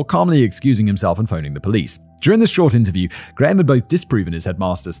hour before calmly excusing himself and phoning the police. During this short interview, Graham had both disproven his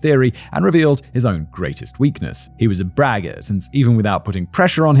headmaster's theory and revealed his own greatest weakness. He was a braggart, and even without putting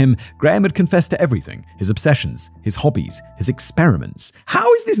pressure on him, Graham had confessed to everything: his obsessions, his hobbies, his experiments.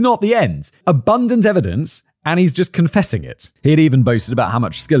 How is this not the end? Abundant evidence, and he's just confessing it. He had even boasted about how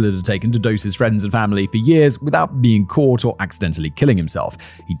much skill it had taken to dose his friends and family for years without being caught or accidentally killing himself.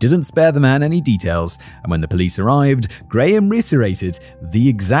 He didn't spare the man any details, and when the police arrived, Graham reiterated the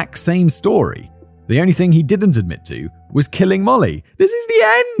exact same story. The only thing he didn't admit to was killing Molly. This is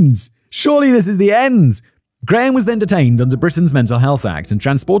the end! Surely this is the end! Graham was then detained under Britain's Mental Health Act and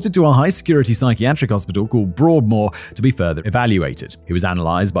transported to a high-security psychiatric hospital called Broadmoor to be further evaluated. He was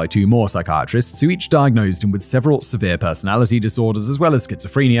analysed by two more psychiatrists who each diagnosed him with several severe personality disorders as well as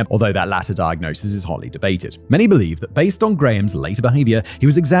schizophrenia, although that latter diagnosis is hotly debated. Many believe that based on Graham's later behaviour, he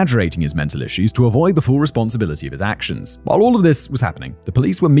was exaggerating his mental issues to avoid the full responsibility of his actions. While all of this was happening, the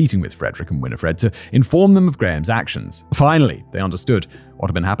police were meeting with Frederick and Winifred to inform them of Graham's actions. Finally, they understood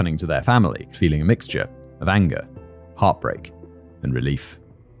what had been happening to their family, feeling a mixture of anger, heartbreak, and relief.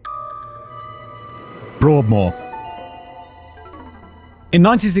 Broadmoor. In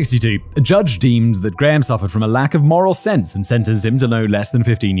 1962, a judge deemed that Graham suffered from a lack of moral sense and sentenced him to no less than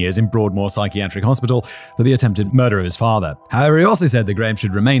 15 years in Broadmoor Psychiatric Hospital for the attempted murder of his father. However, he also said that Graham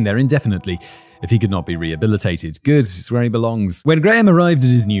should remain there indefinitely if he could not be rehabilitated. Good, it's where he belongs. When Graham arrived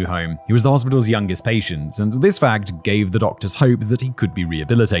at his new home, he was the hospital's youngest patient, and this fact gave the doctors hope that he could be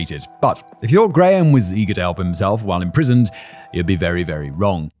rehabilitated. But if you thought Graham was eager to help himself while imprisoned, you'd be very, very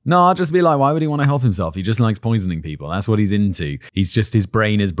wrong. No, just be like, why would he want to help himself? He just likes poisoning people. That's what he's into. His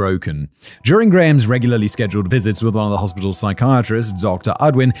brain is broken. During Graham's regularly scheduled visits with one of the hospital's psychiatrists, Dr.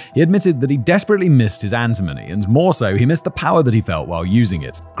 Udwin, he admitted that he desperately missed his antimony, and more so, he missed the power that he felt while using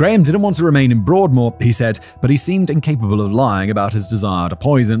it. Graham didn't want to remain in Broadmoor, he said, but he seemed incapable of lying about his desire to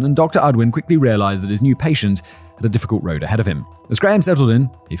poison, and Dr. Udwin quickly realized that his new patient had a difficult road ahead of him. As Graham settled in,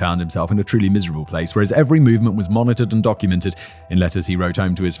 he found himself in a truly miserable place where his every movement was monitored and documented. In letters he wrote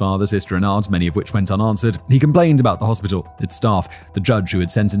home to his father, sister, and aunt, many of which went unanswered, he complained about the hospital, its staff, the judge who had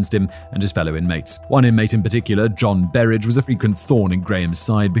sentenced him, and his fellow inmates. One inmate in particular, John Berridge, was a frequent thorn in Graham's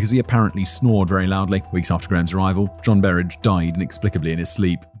side because he apparently snored very loudly. Weeks after Graham's arrival, John Berridge died inexplicably in his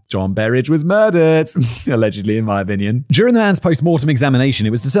sleep. John Berridge was murdered, allegedly in my opinion. During the man's post-mortem examination, it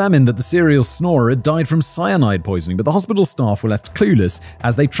was determined that the serial snorer had died from cyanide poisoning, but the hospital staff were left clueless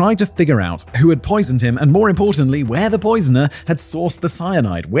as they tried to figure out who had poisoned him and, more importantly, where the poisoner had sourced the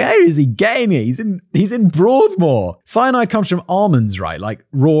cyanide. Where is he getting it? He's in Broadmoor. Cyanide comes from almonds, right? Like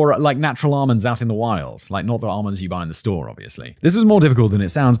raw, like natural almonds out in the wild. Like not the almonds you buy in the store, obviously. This was more difficult than it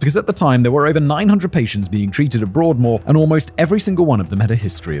sounds because at the time there were over 900 patients being treated at Broadmoor and almost every single one of them had a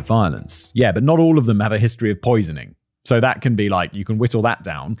history of violence. Yeah, but not all of them have a history of poisoning. So that can be like, you can whittle that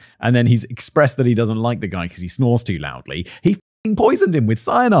down. And then he's expressed that he doesn't like the guy because he snores too loudly. He poisoned him with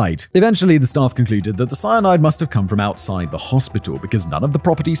cyanide. Eventually, the staff concluded that the cyanide must have come from outside the hospital because none of the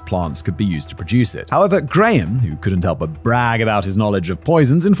property's plants could be used to produce it. However, Graham, who couldn't help but brag about his knowledge of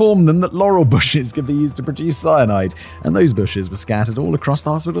poisons, informed them that laurel bushes could be used to produce cyanide, and those bushes were scattered all across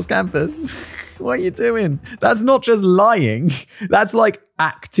the hospital's campus. What are you doing? That's not just lying. That's like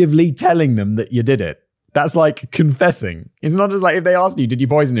actively telling them that you did it. That's like confessing. It's not just like if they ask you, did you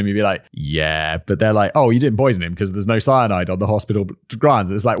poison him? You'd be like, yeah. But they're like, oh, you didn't poison him because there's no cyanide on the hospital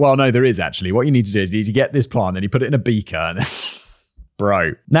grounds. It's like, well, no, there is actually. What you need to do is you need to get this plant, then you put it in a beaker and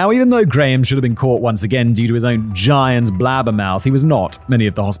bro. Now, even though Graham should have been caught once again due to his own giant blabbermouth, he was not. Many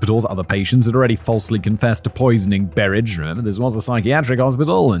of the hospital's other patients had already falsely confessed to poisoning Berridge. Remember, this was a psychiatric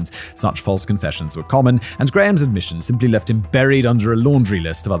hospital, and such false confessions were common, and Graham's admission simply left him buried under a laundry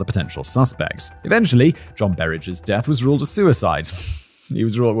list of other potential suspects. Eventually, John Berridge's death was ruled a suicide. He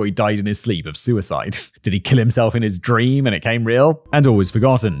was ruled, well, he died in his sleep of suicide. Did he kill himself in his dream and it came real? And always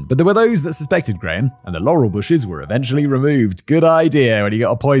forgotten. But there were those that suspected Graham, and the laurel bushes were eventually removed. Good idea when you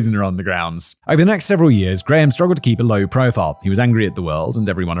got a poisoner on the grounds. Over the next several years, Graham struggled to keep a low profile. He was angry at the world and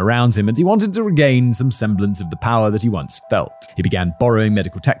everyone around him, and he wanted to regain some semblance of the power that he once felt. He began borrowing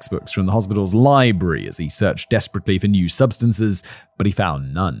medical textbooks from the hospital's library as he searched desperately for new substances, but he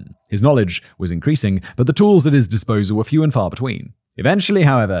found none. His knowledge was increasing, but the tools at his disposal were few and far between. Eventually,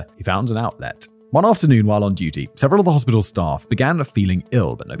 however, he found an outlet. One afternoon while on duty, several of the hospital staff began feeling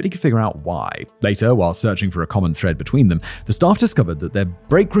ill, but nobody could figure out why. Later, while searching for a common thread between them, the staff discovered that their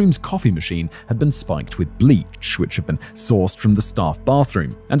break room's coffee machine had been spiked with bleach, which had been sourced from the staff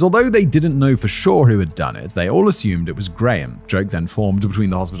bathroom. And although they didn't know for sure who had done it, they all assumed it was Graham. Joke then formed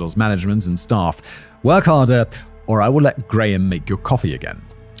between the hospital's management and staff. Work harder, or I will let Graham make your coffee again.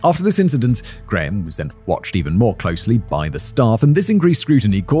 After this incident, Graham was then watched even more closely by the staff, and this increased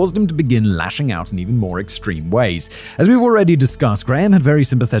scrutiny caused him to begin lashing out in even more extreme ways. As we've already discussed, Graham had very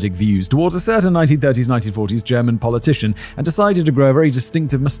sympathetic views towards a certain 1930s, 1940s German politician and decided to grow a very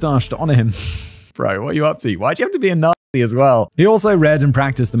distinctive moustache to honor him. Bro, what are you up to? Why'd you have to be a Nazi as well? He also read and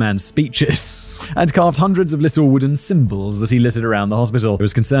practiced the man's speeches and carved hundreds of little wooden symbols that he littered around the hospital. It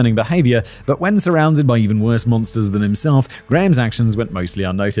was concerning behavior, but when surrounded by even worse monsters than himself, Graham's actions went mostly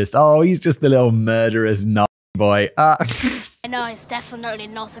unnoticed. Oh, he's just the little murderous Nazi boy. I know it's definitely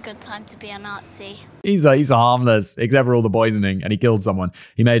not a good time to be a Nazi. He's harmless, except for all the poisoning, and he killed someone.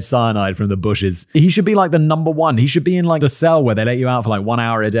 He made cyanide from the bushes. He should be like the number one. He should be in like the cell where they let you out for like 1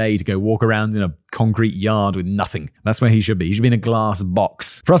 hour a day to go walk around in a concrete yard with nothing. That's where he should be. He should be in a glass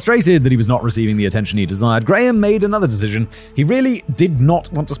box. Frustrated that he was not receiving the attention he desired, Graham made another decision. He really did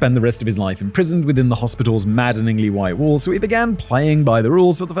not want to spend the rest of his life imprisoned within the hospital's maddeningly white walls, so he began playing by the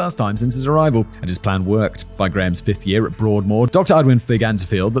rules for the first time since his arrival. And his plan worked. By Graham's 5th year at Broadmoor, Dr. Udwin began to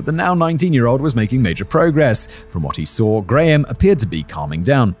feel that the now 19-year-old was making major progress. From what he saw, Graham appeared to be calming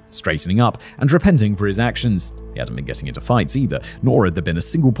down, straightening up, and repenting for his actions. He hadn't been getting into fights either, nor had there been a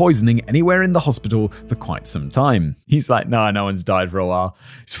single poisoning anywhere in the hospital for quite some time. He's like, no one's died for a while.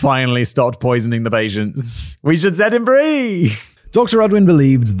 He's finally stopped poisoning the patients. We should set him free! Dr. Udwin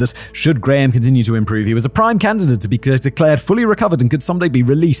believed that should Graham continue to improve, he was a prime candidate to be declared fully recovered and could someday be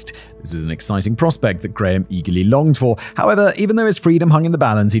released. This was an exciting prospect that Graham eagerly longed for. However, even though his freedom hung in the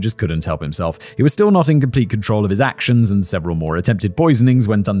balance, he just couldn't help himself. He was still not in complete control of his actions, and several more attempted poisonings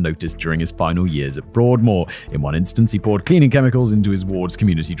went unnoticed during his final years at Broadmoor. In one instance, he poured cleaning chemicals into his ward's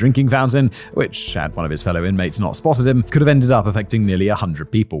community drinking fountain, which, had one of his fellow inmates not spotted him, could have ended up affecting nearly 100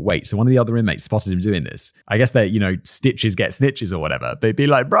 people. Wait, so one of the other inmates spotted him doing this? I guess they, stitches get snitches or whatever. They'd be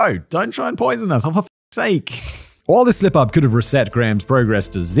like, bro, don't try and poison us, for f***'s sake. While this slip-up could have reset Graham's progress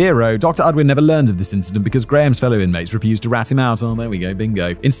to 0, Dr. Udwin never learned of this incident because Graham's fellow inmates refused to rat him out. Oh, there we go,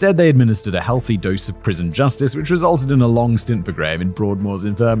 bingo. Instead, they administered a healthy dose of prison justice, which resulted in a long stint for Graham in Broadmoor's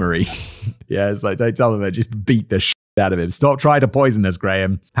infirmary. Yeah, it's like, don't tell them, just beat the shit out of him. Stop trying to poison us,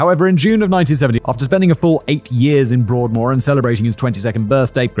 Graham. However, in June of 1970, after spending a full 8 years in Broadmoor and celebrating his 22nd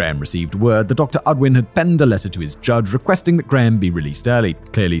birthday, Graham received word that Dr. Udwin had penned a letter to his judge requesting that Graham be released early.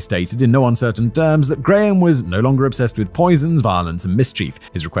 Clearly stated in no uncertain terms that Graham was no longer obsessed with poisons, violence, and mischief.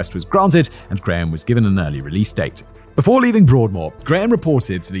 His request was granted, and Graham was given an early release date. Before leaving Broadmoor, Graham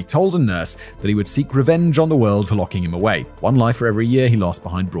reported that he told a nurse that he would seek revenge on the world for locking him away. 1 life for every year he lost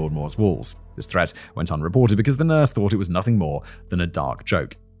behind Broadmoor's walls. This threat went unreported because the nurse thought it was nothing more than a dark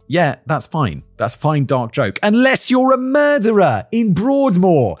joke. Yeah, that's fine. That's a fine dark joke. Unless you're a murderer in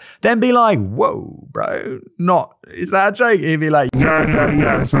Broadmoor. Then be like, whoa, bro, is that a joke? He'd be like,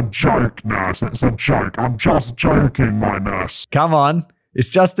 yeah, it's a joke, nurse. It's a joke. I'm just joking, my nurse. Come on. It's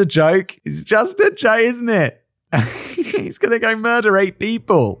just a joke. It's just a joke, isn't it? He's gonna go murder 8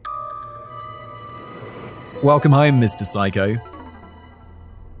 people. Welcome home, Mr. Psycho.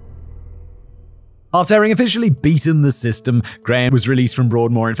 After having officially beaten the system, Graham was released from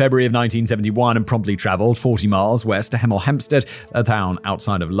Broadmoor in February of 1971 and promptly travelled 40 miles west to Hemel Hempstead, a town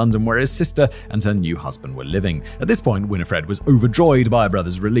outside of London where his sister and her new husband were living. At this point, Winifred was overjoyed by her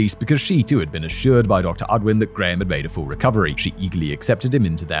brother's release because she too had been assured by Dr. Udwin that Graham had made a full recovery. She eagerly accepted him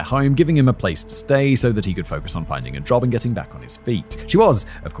into their home, giving him a place to stay so that he could focus on finding a job and getting back on his feet. She was,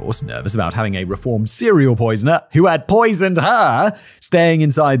 of course, nervous about having a reformed serial poisoner who had poisoned her staying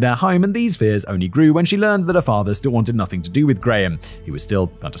inside their home, and these fears only grew when she learned that her father still wanted nothing to do with Graham. He was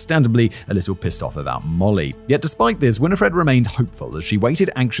still, understandably, a little pissed off about Molly. Yet despite this, Winifred remained hopeful as she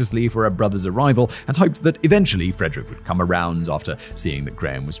waited anxiously for her brother's arrival and hoped that eventually Frederick would come around after seeing that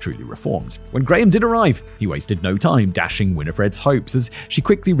Graham was truly reformed. When Graham did arrive, he wasted no time dashing Winifred's hopes as she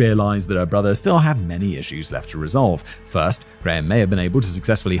quickly realized that her brother still had many issues left to resolve. First, Graham may have been able to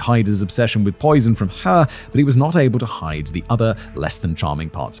successfully hide his obsession with poison from her, but he was not able to hide the other, less than charming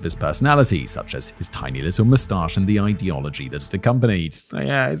parts of his personality, such as his tiny little moustache and the ideology that it accompanied.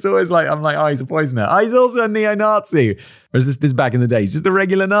 Yeah, it's always like, I'm like, oh, he's a poisoner. Oh, he's also a neo-Nazi. Or is this back in the day? He's just a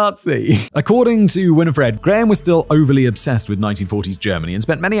regular Nazi. According to Winifred, Graham was still overly obsessed with 1940s Germany and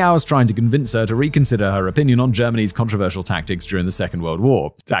spent many hours trying to convince her to reconsider her opinion on Germany's controversial tactics during the Second World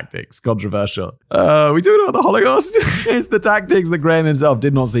War. Tactics, controversial. We talking about the Holocaust? It's the tactics that Graham himself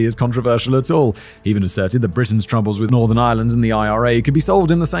did not see as controversial at all. He even asserted that Britain's troubles with Northern Ireland and the IRA could be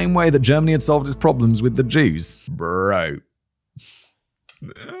solved in the same way that Germany had solved its problems with the Jews. Bro.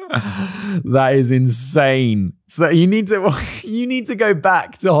 That is insane. So you need to go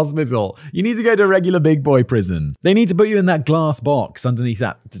back to hospital. You need to go to a regular big boy prison. They need to put you in that glass box underneath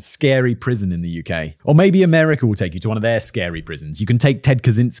that scary prison in the UK. Or maybe America will take you to one of their scary prisons. You can take Ted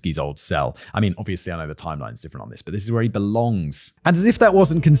Kaczynski's old cell. I mean, obviously I know the timeline's different on this, but this is where he belongs. And as if that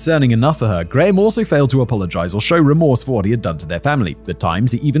wasn't concerning enough for her, Graham also failed to apologize or show remorse for what he had done to their family. At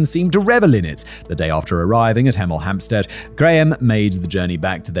times, he even seemed to revel in it. The day after arriving at Hemel Hempstead, Graham made the journey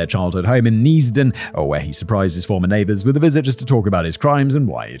back to their childhood home in Neasden, where he surprised his former neighbours with a visit just to talk about his crimes and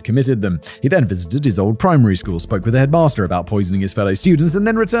why he had committed them. He then visited his old primary school, spoke with the headmaster about poisoning his fellow students, and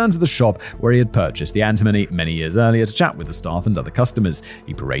then returned to the shop where he had purchased the antimony many years earlier to chat with the staff and other customers.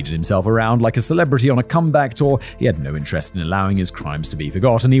 He paraded himself around like a celebrity on a comeback tour. He had no interest in allowing his crimes to be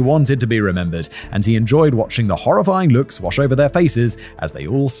forgotten. He wanted to be remembered, and he enjoyed watching the horrifying looks wash over their faces as they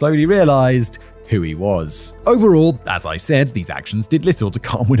all slowly realised who he was. Overall, as I said, these actions did little to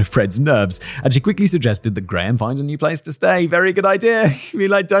calm Winifred's nerves, and she quickly suggested that Graham find a new place to stay. Very good idea. Be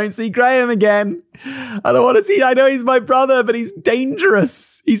like, don't see Graham again. I don't want to see, I know he's my brother, but he's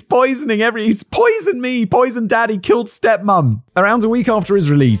dangerous. He's he's poisoned me, poisoned daddy, killed stepmom. Around a week after his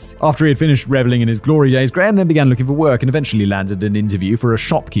release, after he had finished reveling in his glory days, Graham then began looking for work and eventually landed an interview for a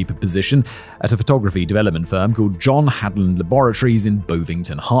shopkeeper position at a photography development firm called John Hadland Laboratories in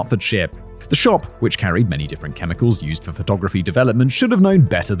Bovington, Hertfordshire. The shop, which carried many different chemicals used for photography development, should have known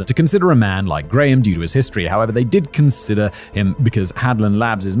better than to consider a man like Graham due to his history. However, they did consider him because Hadland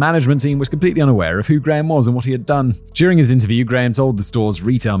Labs' management team was completely unaware of who Graham was and what he had done. During his interview, Graham told the store's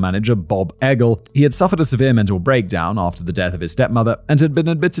retail manager, Bob Eggle, he had suffered a severe mental breakdown after the death of his stepmother and had been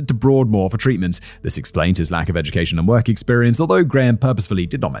admitted to Broadmoor for treatment. This explained his lack of education and work experience, although Graham purposefully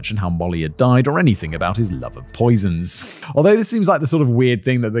did not mention how Molly had died or anything about his love of poisons. Although this seems like the sort of weird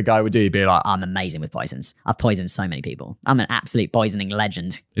thing that the guy would do, he'd be like, I'm amazing with poisons. I've poisoned so many people. I'm an absolute poisoning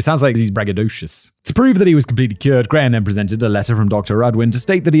legend. It sounds like he's braggadocious. To prove that he was completely cured, Graham then presented a letter from Dr. Udwin to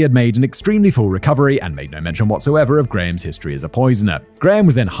state that he had made an extremely full recovery and made no mention whatsoever of Graham's history as a poisoner. Graham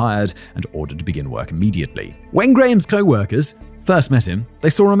was then hired and ordered to begin work immediately. When Graham's co-workers first met him, they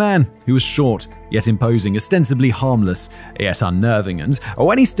saw a man who was short, yet imposing, ostensibly harmless, yet unnerving, and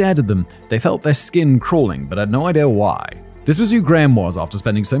when he stared at them, they felt their skin crawling but had no idea why. This was who Graham was after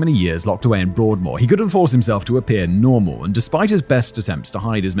spending so many years locked away in Broadmoor. He couldn't force himself to appear normal, and despite his best attempts to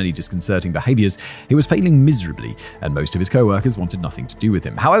hide his many disconcerting behaviors, he was failing miserably, and most of his co-workers wanted nothing to do with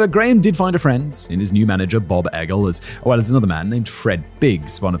him. However, Graham did find a friend in his new manager, Bob Eggle, as well as another man named Fred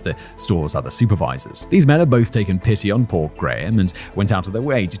Biggs, one of the store's other supervisors. These men had both taken pity on poor Graham and went out of their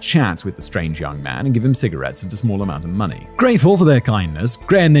way to chat with the strange young man and give him cigarettes and a small amount of money. Grateful for their kindness,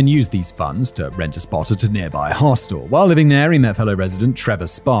 Graham then used these funds to rent a spot at a nearby hostel. While living there, he met fellow resident Trevor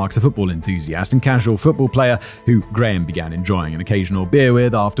Sparks, a football enthusiast and casual football player who Graham began enjoying an occasional beer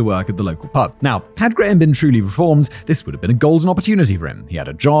with after work at the local pub. Now, had Graham been truly reformed, this would have been a golden opportunity for him. He had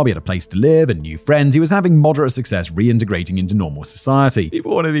a job, he had a place to live, and new friends. He was having moderate success reintegrating into normal society.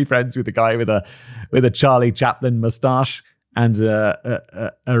 People want to be friends with a guy with a Charlie Chaplin mustache and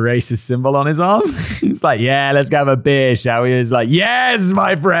a racist symbol on his arm. It's like, yeah, let's go have a beer, shall we? It's like, yes,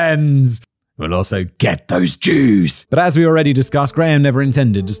 my friends. We'll also get those Jews. But as we already discussed, Graham never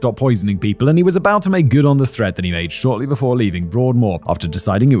intended to stop poisoning people, and he was about to make good on the threat that he made shortly before leaving Broadmoor. After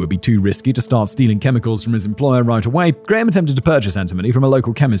deciding it would be too risky to start stealing chemicals from his employer right away, Graham attempted to purchase antimony from a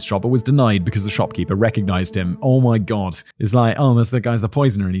local chemist shop but was denied because the shopkeeper recognized him. Oh my god. It's like, oh, that's the guy's the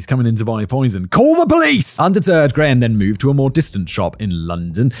poisoner and he's coming in to buy poison. Call the police! Undeterred, Graham then moved to a more distant shop in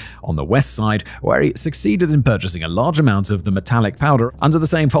London on the west side, where he succeeded in purchasing a large amount of the metallic powder under the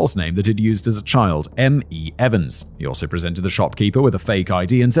same false name that he'd used as a child, M.E. Evans. He also presented the shopkeeper with a fake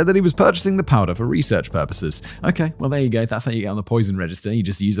ID and said that he was purchasing the powder for research purposes. Okay, well there you go. That's how you get on the poison register. You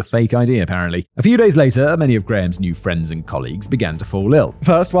just use a fake ID, apparently. A few days later, many of Graham's new friends and colleagues began to fall ill.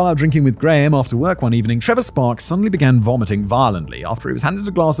 First, while out drinking with Graham after work one evening, Trevor Sparks suddenly began vomiting violently after he was handed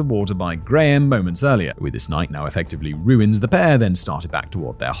a glass of water by Graham moments earlier. With this night now effectively ruined, the pair then started back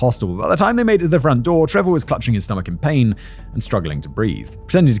toward their hostel. By the time they made it to the front door, Trevor was clutching his stomach in pain and struggling to breathe.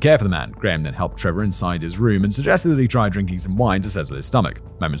 Pretending to care for the man, Graham then helped Trevor inside his room and suggested that he try drinking some wine to settle his stomach.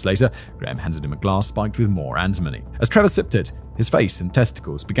 Moments later, Graham handed him a glass spiked with more antimony. As Trevor sipped it, his face and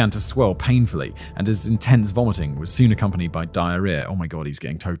testicles began to swell painfully, and his intense vomiting was soon accompanied by diarrhea. Oh my god, he's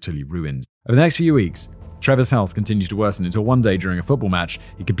getting totally ruined. Over the next few weeks, Trevor's health continued to worsen until one day during a football match,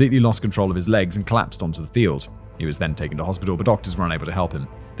 he completely lost control of his legs and collapsed onto the field. He was then taken to hospital, but doctors were unable to help him.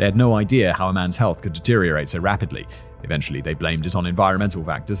 They had no idea how a man's health could deteriorate so rapidly. Eventually, they blamed it on environmental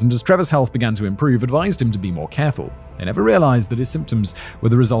factors, and as Trevor's health began to improve, advised him to be more careful. They never realized that his symptoms were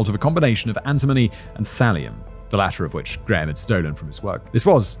the result of a combination of antimony and thallium, the latter of which Graham had stolen from his work. This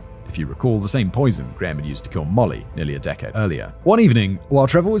was, if you recall, the same poison Graham had used to kill Molly nearly a decade earlier. One evening, while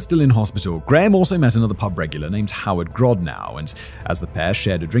Trevor was still in hospital, Graham also met another pub regular named Howard Grodnow, and as the pair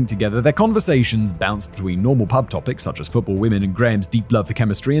shared a drink together, their conversations bounced between normal pub topics such as football, women, and Graham's deep love for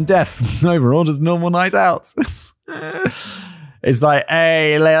chemistry and death. Overall, just normal night out. It's like,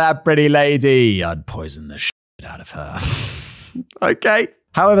 hey, look at that pretty lady. I'd poison the shit out of her. Okay.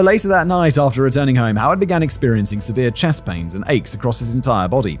 However, later that night, after returning home, Howard began experiencing severe chest pains and aches across his entire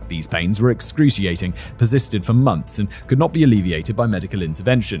body. These pains were excruciating, persisted for months, and could not be alleviated by medical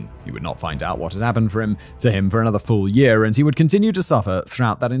intervention. He would not find out what had happened to him for another full year, and he would continue to suffer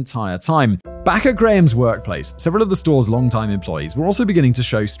throughout that entire time. Back at Graham's workplace, several of the store's longtime employees were also beginning to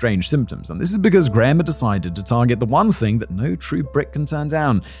show strange symptoms, and this is because Graham had decided to target the one thing that no true Brit can turn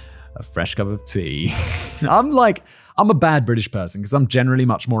down: a fresh cup of tea. I'm a bad British person because I'm generally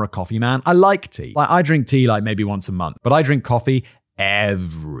much more a coffee man. I like tea. I drink tea maybe once a month, but I drink coffee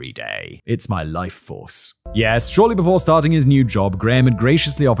every day. It's my life force. Yes, shortly before starting his new job, Graham had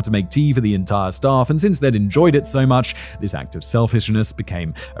graciously offered to make tea for the entire staff, and since they'd enjoyed it so much, this act of selfishness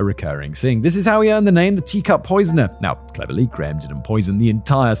became a recurring thing. This is how he earned the name the Teacup Poisoner. Now, cleverly, Graham didn't poison the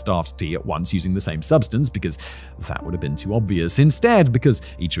entire staff's tea at once using the same substance, because that would have been too obvious. Instead, because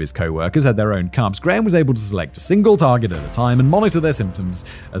each of his co-workers had their own cups, Graham was able to select a single target at a time and monitor their symptoms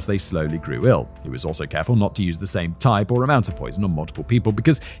as they slowly grew ill. He was also careful not to use the same type or amount of poison on multiple people,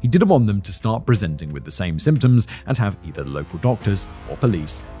 because he didn't want them to start presenting with the same symptoms and have either the local doctors or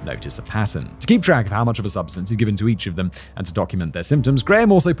police notice a pattern. To keep track of how much of a substance is given to each of them and to document their symptoms,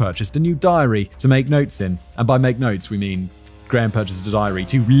 Graham also purchased a new diary to make notes in. And by make notes, we mean Graham purchased a diary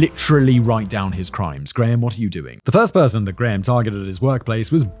to literally write down his crimes. Graham, what are you doing? The first person that Graham targeted at his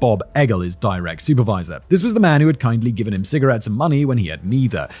workplace was Bob Eggle, his direct supervisor. This was the man who had kindly given him cigarettes and money when he had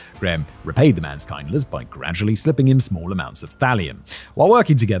neither. Graham repaid the man's kindness by gradually slipping him small amounts of thallium. While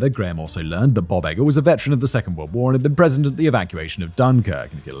working together, Graham also learned that Bob Eggle was a veteran of the Second World War and had been present at the evacuation of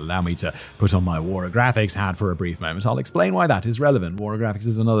Dunkirk. And if you'll allow me to put on my Warographics hat for a brief moment, I'll explain why that is relevant. Warographics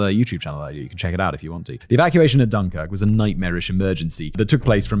is another YouTube channel I do. You can check it out if you want to. The evacuation at Dunkirk was a nightmarish emergency that took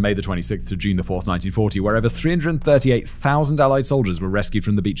place from May the 26th to June the 4th, 1940, where over 338,000 Allied soldiers were rescued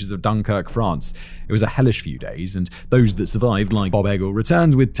from the beaches of Dunkirk, France. It was a hellish few days, and those that survived, like Bob Eggle,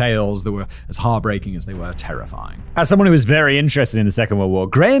 returned with tales that were as heartbreaking as they were terrifying. As someone who was very interested in the Second World War,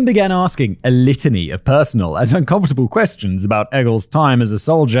 Graham began asking a litany of personal and uncomfortable questions about Eggle's time as a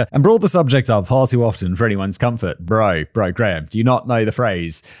soldier, and brought the subject up far too often for anyone's comfort. Bro, Graham, do you not know the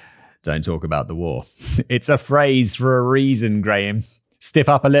phrase, "Don't talk about the war"? It's a phrase for a reason, Graham. Stiff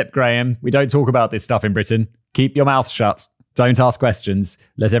upper lip, Graham. We don't talk about this stuff in Britain. Keep your mouth shut. Don't ask questions.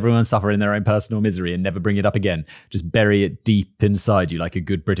 Let everyone suffer in their own personal misery and never bring it up again. Just bury it deep inside you like a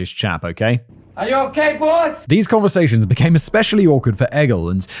good British chap, okay? Are you okay, boss? These conversations became especially awkward for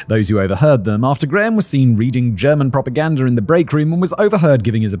Eggle and those who overheard them after Graham was seen reading German propaganda in the break room and was overheard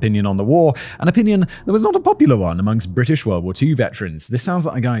giving his opinion on the war, an opinion that was not a popular one amongst British World War II veterans. This sounds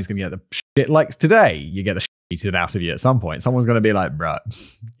like a guy who's going to get the shit like today. You get the shit beaten out of you at some point. Someone's going to be like, bruh,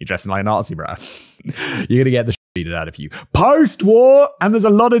 you're dressing like a Nazi, bruh. You're going to get the beat it out of you. Post-war, and there's a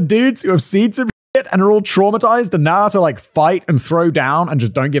lot of dudes who have seen some shit and are all traumatized and now have to like fight and throw down and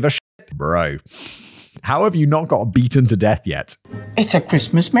just don't give a shit. Bro, how have you not got beaten to death yet? It's a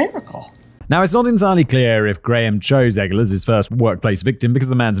Christmas miracle. Now, it's not entirely clear if Graham chose Eggle as his first workplace victim because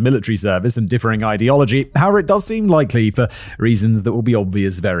of the man's military service and differing ideology. However, it does seem likely for reasons that will be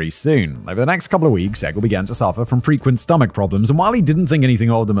obvious very soon. Over the next couple of weeks, Eggle began to suffer from frequent stomach problems, and while he didn't think anything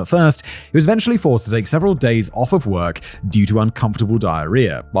of them at first, he was eventually forced to take several days off of work due to uncomfortable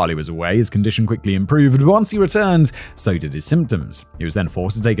diarrhea. While he was away, his condition quickly improved, but once he returned, so did his symptoms. He was then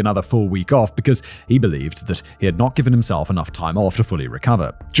forced to take another full week off because he believed that he had not given himself enough time off to fully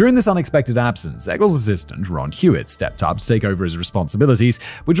recover. During this unexpected absence, Eggle's assistant, Ron Hewitt, stepped up to take over his responsibilities,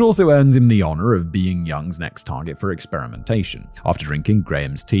 which also earned him the honor of being Young's next target for experimentation. After drinking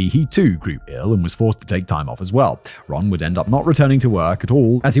Graham's tea, he too grew ill and was forced to take time off as well. Ron would end up not returning to work at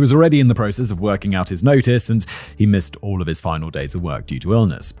all, as he was already in the process of working out his notice, and he missed all of his final days of work due to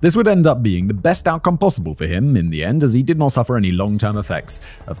illness. This would end up being the best outcome possible for him in the end, as he did not suffer any long-term effects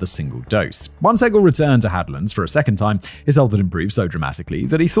of the single dose. Once Eggle returned to Hadlands for a second time, his health had improved so dramatically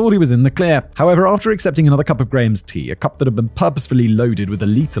that he thought he was in the clear. However, after accepting another cup of Graham's tea, a cup that had been purposefully loaded with a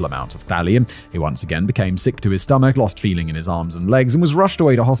lethal amount of thallium, he once again became sick to his stomach, lost feeling in his arms and legs, and was rushed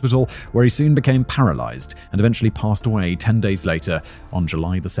away to hospital, where he soon became paralyzed and eventually passed away 10 days later on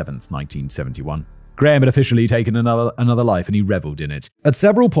July the 7th, 1971. Graham had officially taken another life, and he reveled in it. At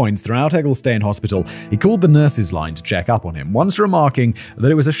several points throughout Eggle's stay in hospital, he called the nurses' line to check up on him, once remarking that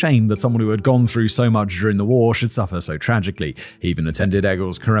it was a shame that someone who had gone through so much during the war should suffer so tragically. He even attended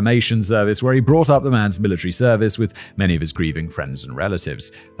Eggle's cremation service, where he brought up the man's military service with many of his grieving friends and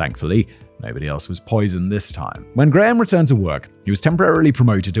relatives. Thankfully, nobody else was poisoned this time. When Graham returned to work, he was temporarily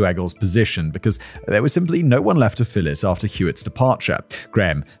promoted to Eggle's position because there was simply no one left to fill it after Hewitt's departure.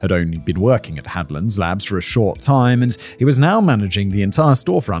 Graham had only been working at Hadlands Labs for a short time, and he was now managing the entire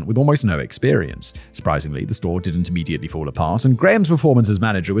storefront with almost no experience. Surprisingly, the store didn't immediately fall apart, and Graham's performance as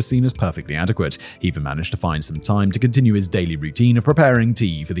manager was seen as perfectly adequate. He even managed to find some time to continue his daily routine of preparing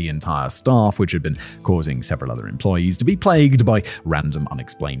tea for the entire staff, which had been causing several other employees to be plagued by random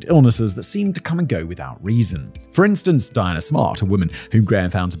unexplained illnesses that seemed to come and go without reason. For instance, Diana Smart, a woman whom Graham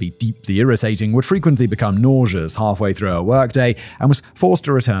found to be deeply irritating, would frequently become nauseous halfway through her workday and was forced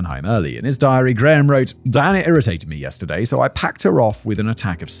to return home early. In his diary, Graham wrote, "Diana irritated me yesterday, so I packed her off with an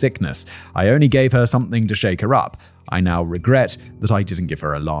attack of sickness. I only gave her something to shake her up. I now regret that I didn't give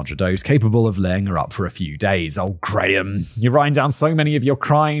her a larger dose capable of laying her up for a few days." Oh, Graham, you're writing down so many of your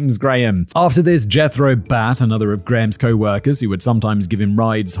crimes, Graham. After this, Jethro Batt, another of Graham's co-workers who would sometimes give him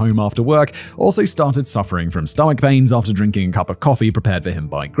rides home after work, also started suffering from stomach pains after drinking a cup of coffee prepared for him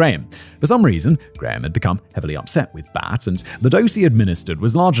by Graham. For some reason, Graham had become heavily upset with Batt, and the dose he administered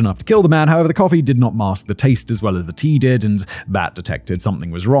was large enough to kill the man. However, the coffee did not mask the taste as well as the tea did, and Batt detected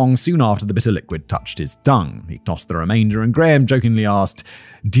something was wrong soon after the bitter liquid touched his tongue. He tossed the remainder, and Graham jokingly asked,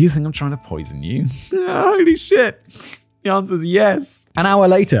 "Do you think I'm trying to poison you?" Holy shit. The answer's yes. An hour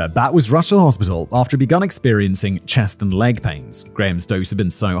later, Batt was rushed to the hospital after he begun experiencing chest and leg pains. Graham's dose had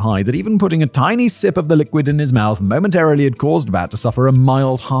been so high that even putting a tiny sip of the liquid in his mouth momentarily had caused Batt to suffer a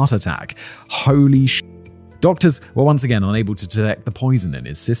mild heart attack. Holy shit. Doctors were once again unable to detect the poison in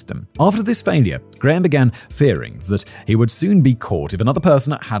his system. After this failure, Graham began fearing that he would soon be caught if another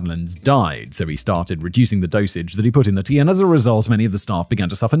person at Hadlands died, so he started reducing the dosage that he put in the tea, and as a result, many of the staff began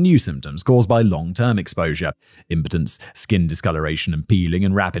to suffer new symptoms caused by long-term exposure. Impotence, skin discoloration and peeling,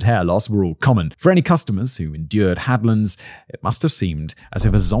 and rapid hair loss were all common. For any customers who endured Hadlands, it must have seemed as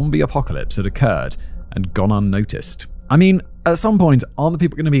if a zombie apocalypse had occurred and gone unnoticed. I mean, at some point, aren't the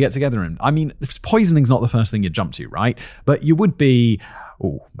people going to get together? And I mean, poisoning's not the first thing you jump to, right? But you would be,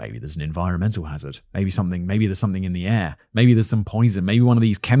 oh, maybe there's an environmental hazard. Maybe there's something in the air. Maybe there's some poison. Maybe one of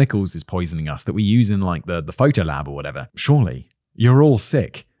these chemicals is poisoning us that we use in like the photo lab or whatever. Surely, you're all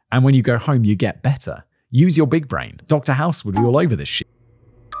sick. And when you go home, you get better. Use your big brain. Dr. House would be all over this shit.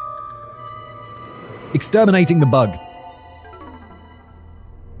 Exterminating the bug.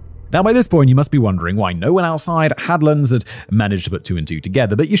 Now, by this point, you must be wondering why no one outside Hadlands had managed to put two and two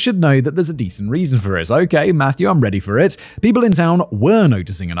together, but you should know that there's a decent reason for it. Okay, Matthew, I'm ready for it. People in town were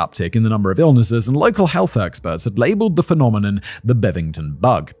noticing an uptick in the number of illnesses, and local health experts had labelled the phenomenon the Bevington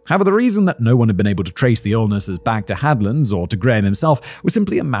bug. However, the reason that no one had been able to trace the illnesses back to Hadlands or to Graham himself was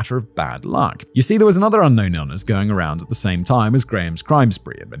simply a matter of bad luck. You see, there was another unknown illness going around at the same time as Graham's crime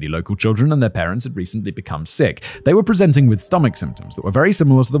spree, and many local children and their parents had recently become sick. They were presenting with stomach symptoms that were very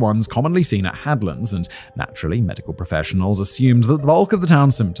similar to the ones symptoms commonly seen at Hadlands, and naturally, medical professionals assumed that the bulk of the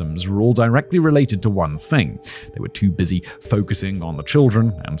town's symptoms were all directly related to one thing. They were too busy focusing on the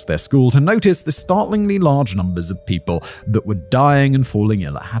children and their school to notice the startlingly large numbers of people that were dying and falling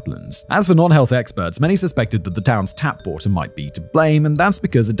ill at Hadlands. As for non-health experts, many suspected that the town's tap water might be to blame, and that's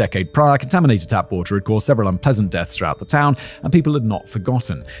because a decade prior, contaminated tap water had caused several unpleasant deaths throughout the town, and people had not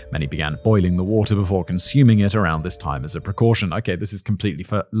forgotten. Many began boiling the water before consuming it around this time as a precaution. Okay, this is completely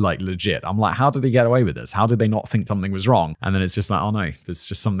legit. I'm like, how did they get away with this? How did they not think something was wrong? And then it's just like, oh no,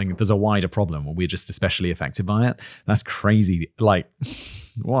 there's a wider problem, or we're just especially affected by it. That's crazy. Like,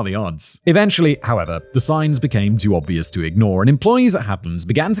 what are the odds? Eventually, however, the signs became too obvious to ignore, and employees at Hadlands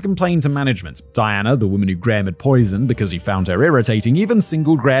began to complain to management. Diana, the woman who Graham had poisoned because he found her irritating, even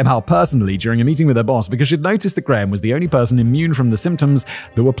singled Graham out personally during a meeting with her boss because she'd noticed that Graham was the only person immune from the symptoms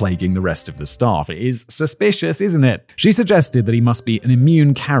that were plaguing the rest of the staff. It is suspicious, isn't it? She suggested that he must be an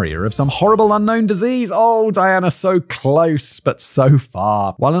immune carrier of some horrible unknown disease. Oh, Diana, so close, but so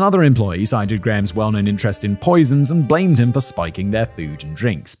far. While another employee cited Graham's well-known interest in poisons and blamed him for spiking their food and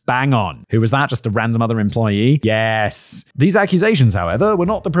drinks. Bang on. Who was that? Just a random other employee? Yes. These accusations, however, were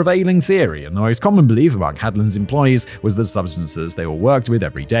not the prevailing theory, and the most common belief among Hadlands employees was that substances they all worked with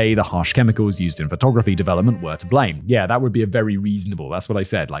every day, the harsh chemicals used in photography development, were to blame. Yeah, that would be a very reasonable, that's what I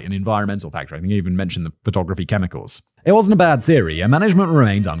said, like an environmental factor. I think I even mentioned the photography chemicals. It wasn't a bad theory, and management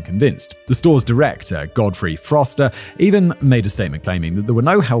remained unconvinced. The store's director, Godfrey Foster, even made a statement claiming that there were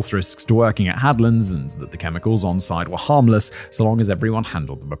no health risks to working at Hadlands and that the chemicals on site were harmless so long as everyone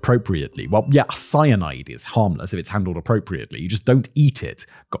handled them appropriately. Well, yeah, cyanide is harmless if it's handled appropriately. You just don't eat it,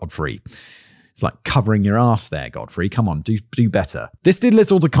 Godfrey. It's like covering your ass there, Godfrey. Come on, do better. This did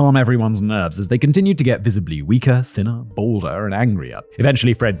little to calm everyone's nerves as they continued to get visibly weaker, thinner, bolder, and angrier.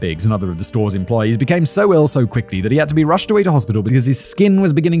 Eventually, Fred Biggs, another of the store's employees, became so ill so quickly that he had to be rushed away to hospital because his skin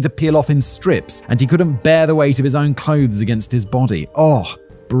was beginning to peel off in strips and he couldn't bear the weight of his own clothes against his body. Oh,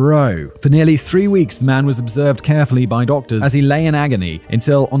 bro. For nearly 3 weeks, the man was observed carefully by doctors as he lay in agony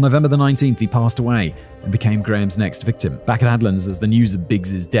until on November the 19th he passed away and became Graham's next victim. Back at Hadlands, as the news of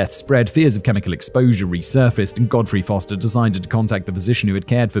Biggs's death spread, fears of chemical exposure resurfaced, and Godfrey Foster decided to contact the physician who had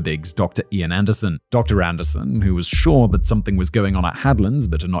cared for Biggs, Dr. Ian Anderson. Dr. Anderson, who was sure that something was going on at Hadlands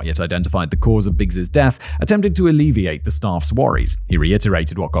but had not yet identified the cause of Biggs's death, attempted to alleviate the staff's worries. He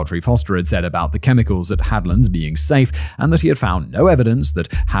reiterated what Godfrey Foster had said about the chemicals at Hadlands being safe, and that he had found no evidence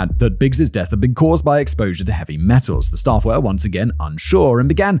that Biggs's death had been caused by exposure to heavy metals. The staff were once again unsure and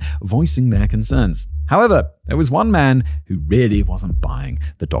began voicing their concerns. However, there was one man who really wasn't buying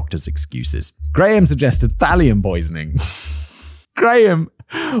the doctor's excuses. Graham suggested thallium poisoning. Graham,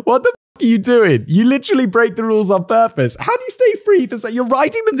 what the f*** are you doing? You literally break the rules on purpose. How do you stay free? You're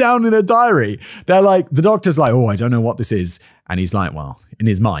writing them down in a diary. They're like, the doctor's like, oh, I don't know what this is. And he's like, well, in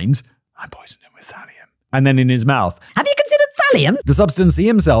his mind, I poisoned him with thallium. And then in his mouth, have you considered thallium? The substance he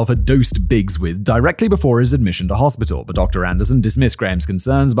himself had dosed Biggs with directly before his admission to hospital, but Dr. Anderson dismissed Graham's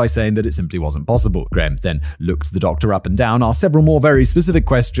concerns by saying that it simply wasn't possible. Graham then looked the doctor up and down, asked several more very specific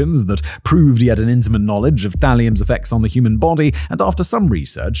questions that proved he had an intimate knowledge of thallium's effects on the human body, and after some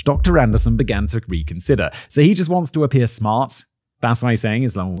research, Dr. Anderson began to reconsider. So he just wants to appear smart. That's what he's saying.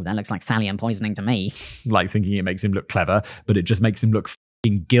 Is like, oh, that looks like thallium poisoning to me. Like thinking it makes him look clever, but it just makes him look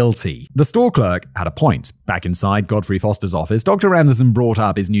guilty. The store clerk had a point. Back inside Godfrey Foster's office, Dr. Anderson brought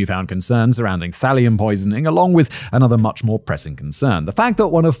up his newfound concerns surrounding thallium poisoning, along with another much more pressing concern: the fact that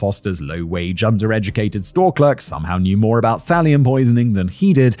one of Foster's low-wage, undereducated store clerks somehow knew more about thallium poisoning than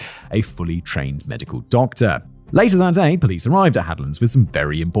he did, a fully trained medical doctor. Later that day, police arrived at Hadlands with some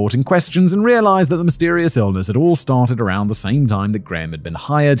very important questions and realized that the mysterious illness had all started around the same time that Graham had been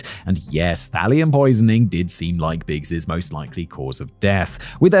hired, and yes, thallium poisoning did seem like Biggs's most likely cause of death.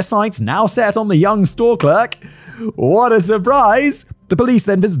 With their sights now set on the young store clerk, what a surprise! The police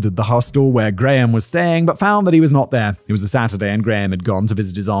then visited the hostel where Graham was staying, but found that he was not there. It was a Saturday and Graham had gone to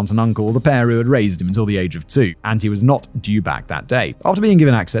visit his aunt and uncle, the pair who had raised him until the age of 2, and he was not due back that day. After being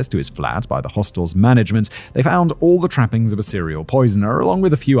given access to his flat by the hostel's management, they found all the trappings of a serial poisoner, along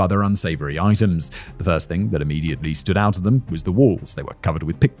with a few other unsavory items. The first thing that immediately stood out to them was the walls. They were covered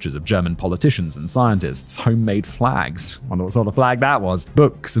with pictures of German politicians and scientists, homemade flags. Wonder what sort of flag that was.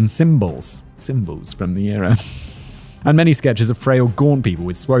 Books and symbols. Symbols from the era. And many sketches of frail, gaunt people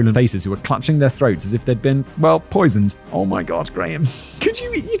with swollen faces who were clutching their throats as if they'd been, well, poisoned. Oh my god, Graham.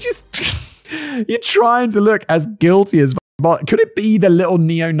 You're trying to look as guilty as But could it be the little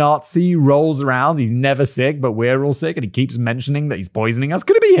neo-Nazi who rolls around? He's never sick, but we're all sick, and he keeps mentioning that he's poisoning us.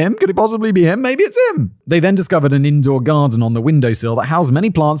 Could it be him? Could it possibly be him? Maybe it's him. They then discovered an indoor garden on the windowsill that housed many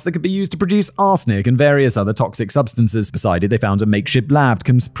plants that could be used to produce arsenic and various other toxic substances. Beside it, they found a makeshift lab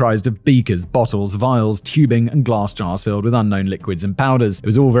comprised of beakers, bottles, vials, tubing, and glass jars filled with unknown liquids and powders. It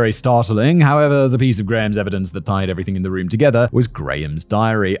was all very startling. However, the piece of Graham's evidence that tied everything in the room together was Graham's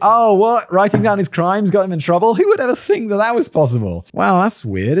diary. Oh, what? Writing down his crimes got him in trouble? Who would ever think that that was possible? Wow, that's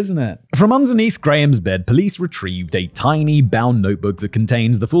weird, isn't it? From underneath Graham's bed, police retrieved a tiny bound notebook that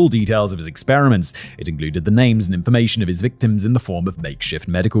contains the full details of his experiments. It included the names and information of his victims in the form of makeshift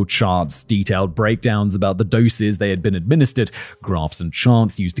medical charts, detailed breakdowns about the doses they had been administered, graphs and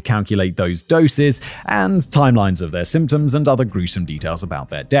charts used to calculate those doses, and timelines of their symptoms and other gruesome details about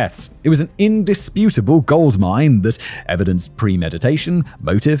their deaths. It was an indisputable goldmine that evidenced premeditation,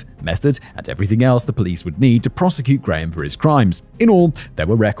 motive, method, and everything else the police would need to prosecute Graham for his crimes. In all, there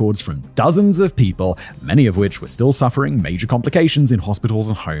were records from dozens of people, many of which were still suffering major complications in hospitals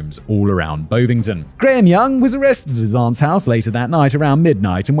and homes all around Bovington. Graham Young was arrested at his aunt's house later that night around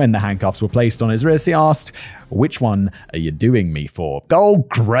midnight, and when the handcuffs were placed on his wrists, he asked, "Which one are you doing me for?" Oh,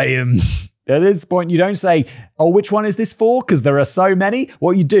 Graham. At this point, you don't say, "Oh, which one is this for?" because there are so many.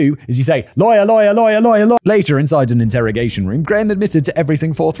 What you do is you say, "Lawyer, lawyer, lawyer, lawyer, lawyer." Later, inside an interrogation room, Graham admitted to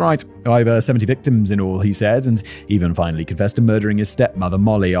everything forthright. Over 70 victims in all, he said, and even finally confessed to murdering his stepmother,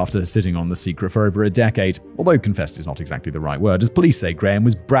 Molly, after sitting on the secret for over a decade. Although confessed is not exactly the right word, as police say Graham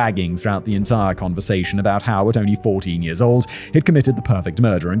was bragging throughout the entire conversation about how, at only 14 years old, he'd committed the perfect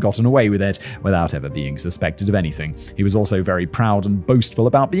murder and gotten away with it without ever being suspected of anything. He was also very proud and boastful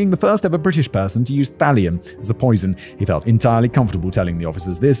about being the first ever British person to use thallium as a poison. He felt entirely comfortable telling the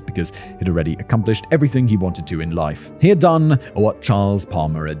officers this because he'd already accomplished everything he wanted to in life. He had done what Charles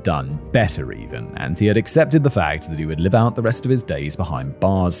Palmer had done, better even, and he had accepted the fact that he would live out the rest of his days behind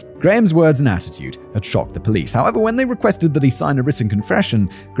bars. Graham's words and attitude had shocked the police. However, when they requested that he sign a written confession,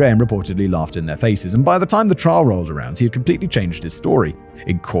 Graham reportedly laughed in their faces, and by the time the trial rolled around, he had completely changed his story.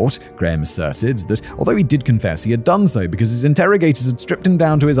 In court, Graham asserted that although he did confess, he had done so because his interrogators had stripped him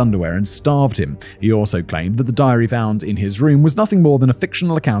down to his underwear and starved him. He also claimed that the diary found in his room was nothing more than a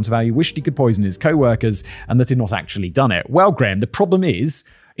fictional account of how he wished he could poison his co-workers and that he'd not actually done it. Well, Graham, the problem is,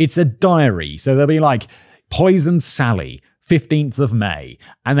 it's a diary, so they'll be like, "Poisoned Sally, 15th of May.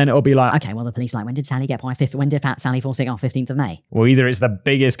 And then it'll be like, Okay, well, the police when did Sally get by? When did Fat Sally fall sick on 15th of May? Well, either it's the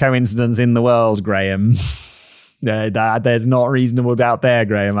biggest coincidence in the world, Graham. There's not reasonable doubt there,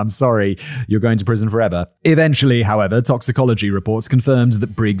 Graham. I'm sorry. You're going to prison forever. Eventually, however, toxicology reports confirmed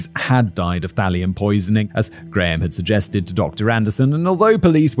that Briggs had died of thallium poisoning, as Graham had suggested to Dr. Anderson, and although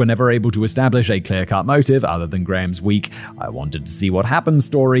police were never able to establish a clear-cut motive other than Graham's weak "I wanted to see what happened"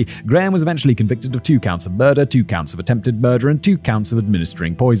 story, Graham was eventually convicted of 2 counts of murder, 2 counts of attempted murder, and 2 counts of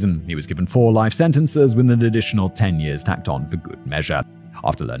administering poison. He was given 4 life sentences with an additional 10 years tacked on for good measure.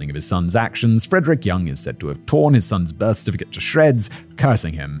 After learning of his son's actions, Frederick Young is said to have torn his son's birth certificate to shreds,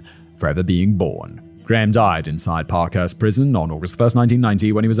 cursing him for ever being born. Graham died inside Parkhurst Prison on August 1st,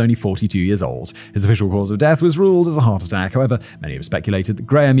 1990, when he was only 42 years old. His official cause of death was ruled as a heart attack. However, many have speculated that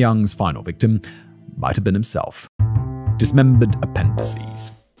Graham Young's final victim might have been himself. Dismembered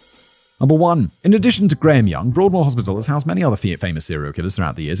appendices. Number 1. In addition to Graham Young, Broadmoor Hospital has housed many other famous serial killers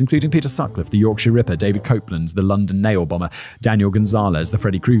throughout the years, including Peter Sutcliffe, the Yorkshire Ripper, David Copeland, the London Nail Bomber, Daniel Gonzalez, the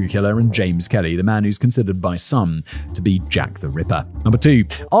Freddy Krueger Killer, and James Kelly, the man who's considered by some to be Jack the Ripper. Number 2.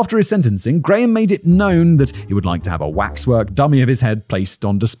 After his sentencing, Graham made it known that he would like to have a waxwork dummy of his head placed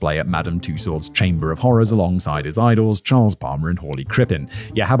on display at Madame Tussauds Chamber of Horrors alongside his idols, Charles Palmer and Hawley Crippen.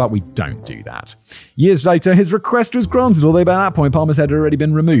 Yeah, how about we don't do that? Years later, his request was granted, although by that point Palmer's head had already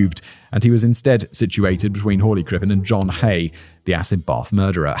been removed, and he was instead situated between Hawley Crippen and John Hay, the acid bath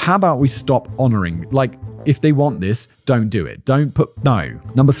murderer. How about we stop honouring, if they want this, don't do it. No.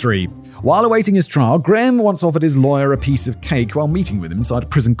 Number 3. While awaiting his trial, Graham once offered his lawyer a piece of cake while meeting with him inside a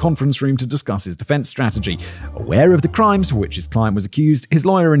prison conference room to discuss his defence strategy. Aware of the crimes for which his client was accused, his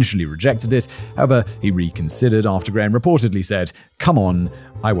lawyer initially rejected it. However, he reconsidered after Graham reportedly said, "Come on,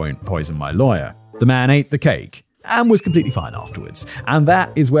 I won't poison my lawyer." The man ate the cake and was completely fine afterwards. And that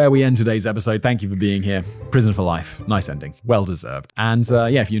is where we end today's episode. Thank you for being here. Prison for life. Nice ending. Well deserved. And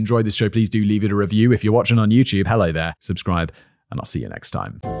if you enjoyed this show, please do leave it a review. If you're watching on YouTube, hello there. Subscribe, and I'll see you next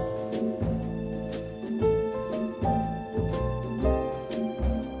time.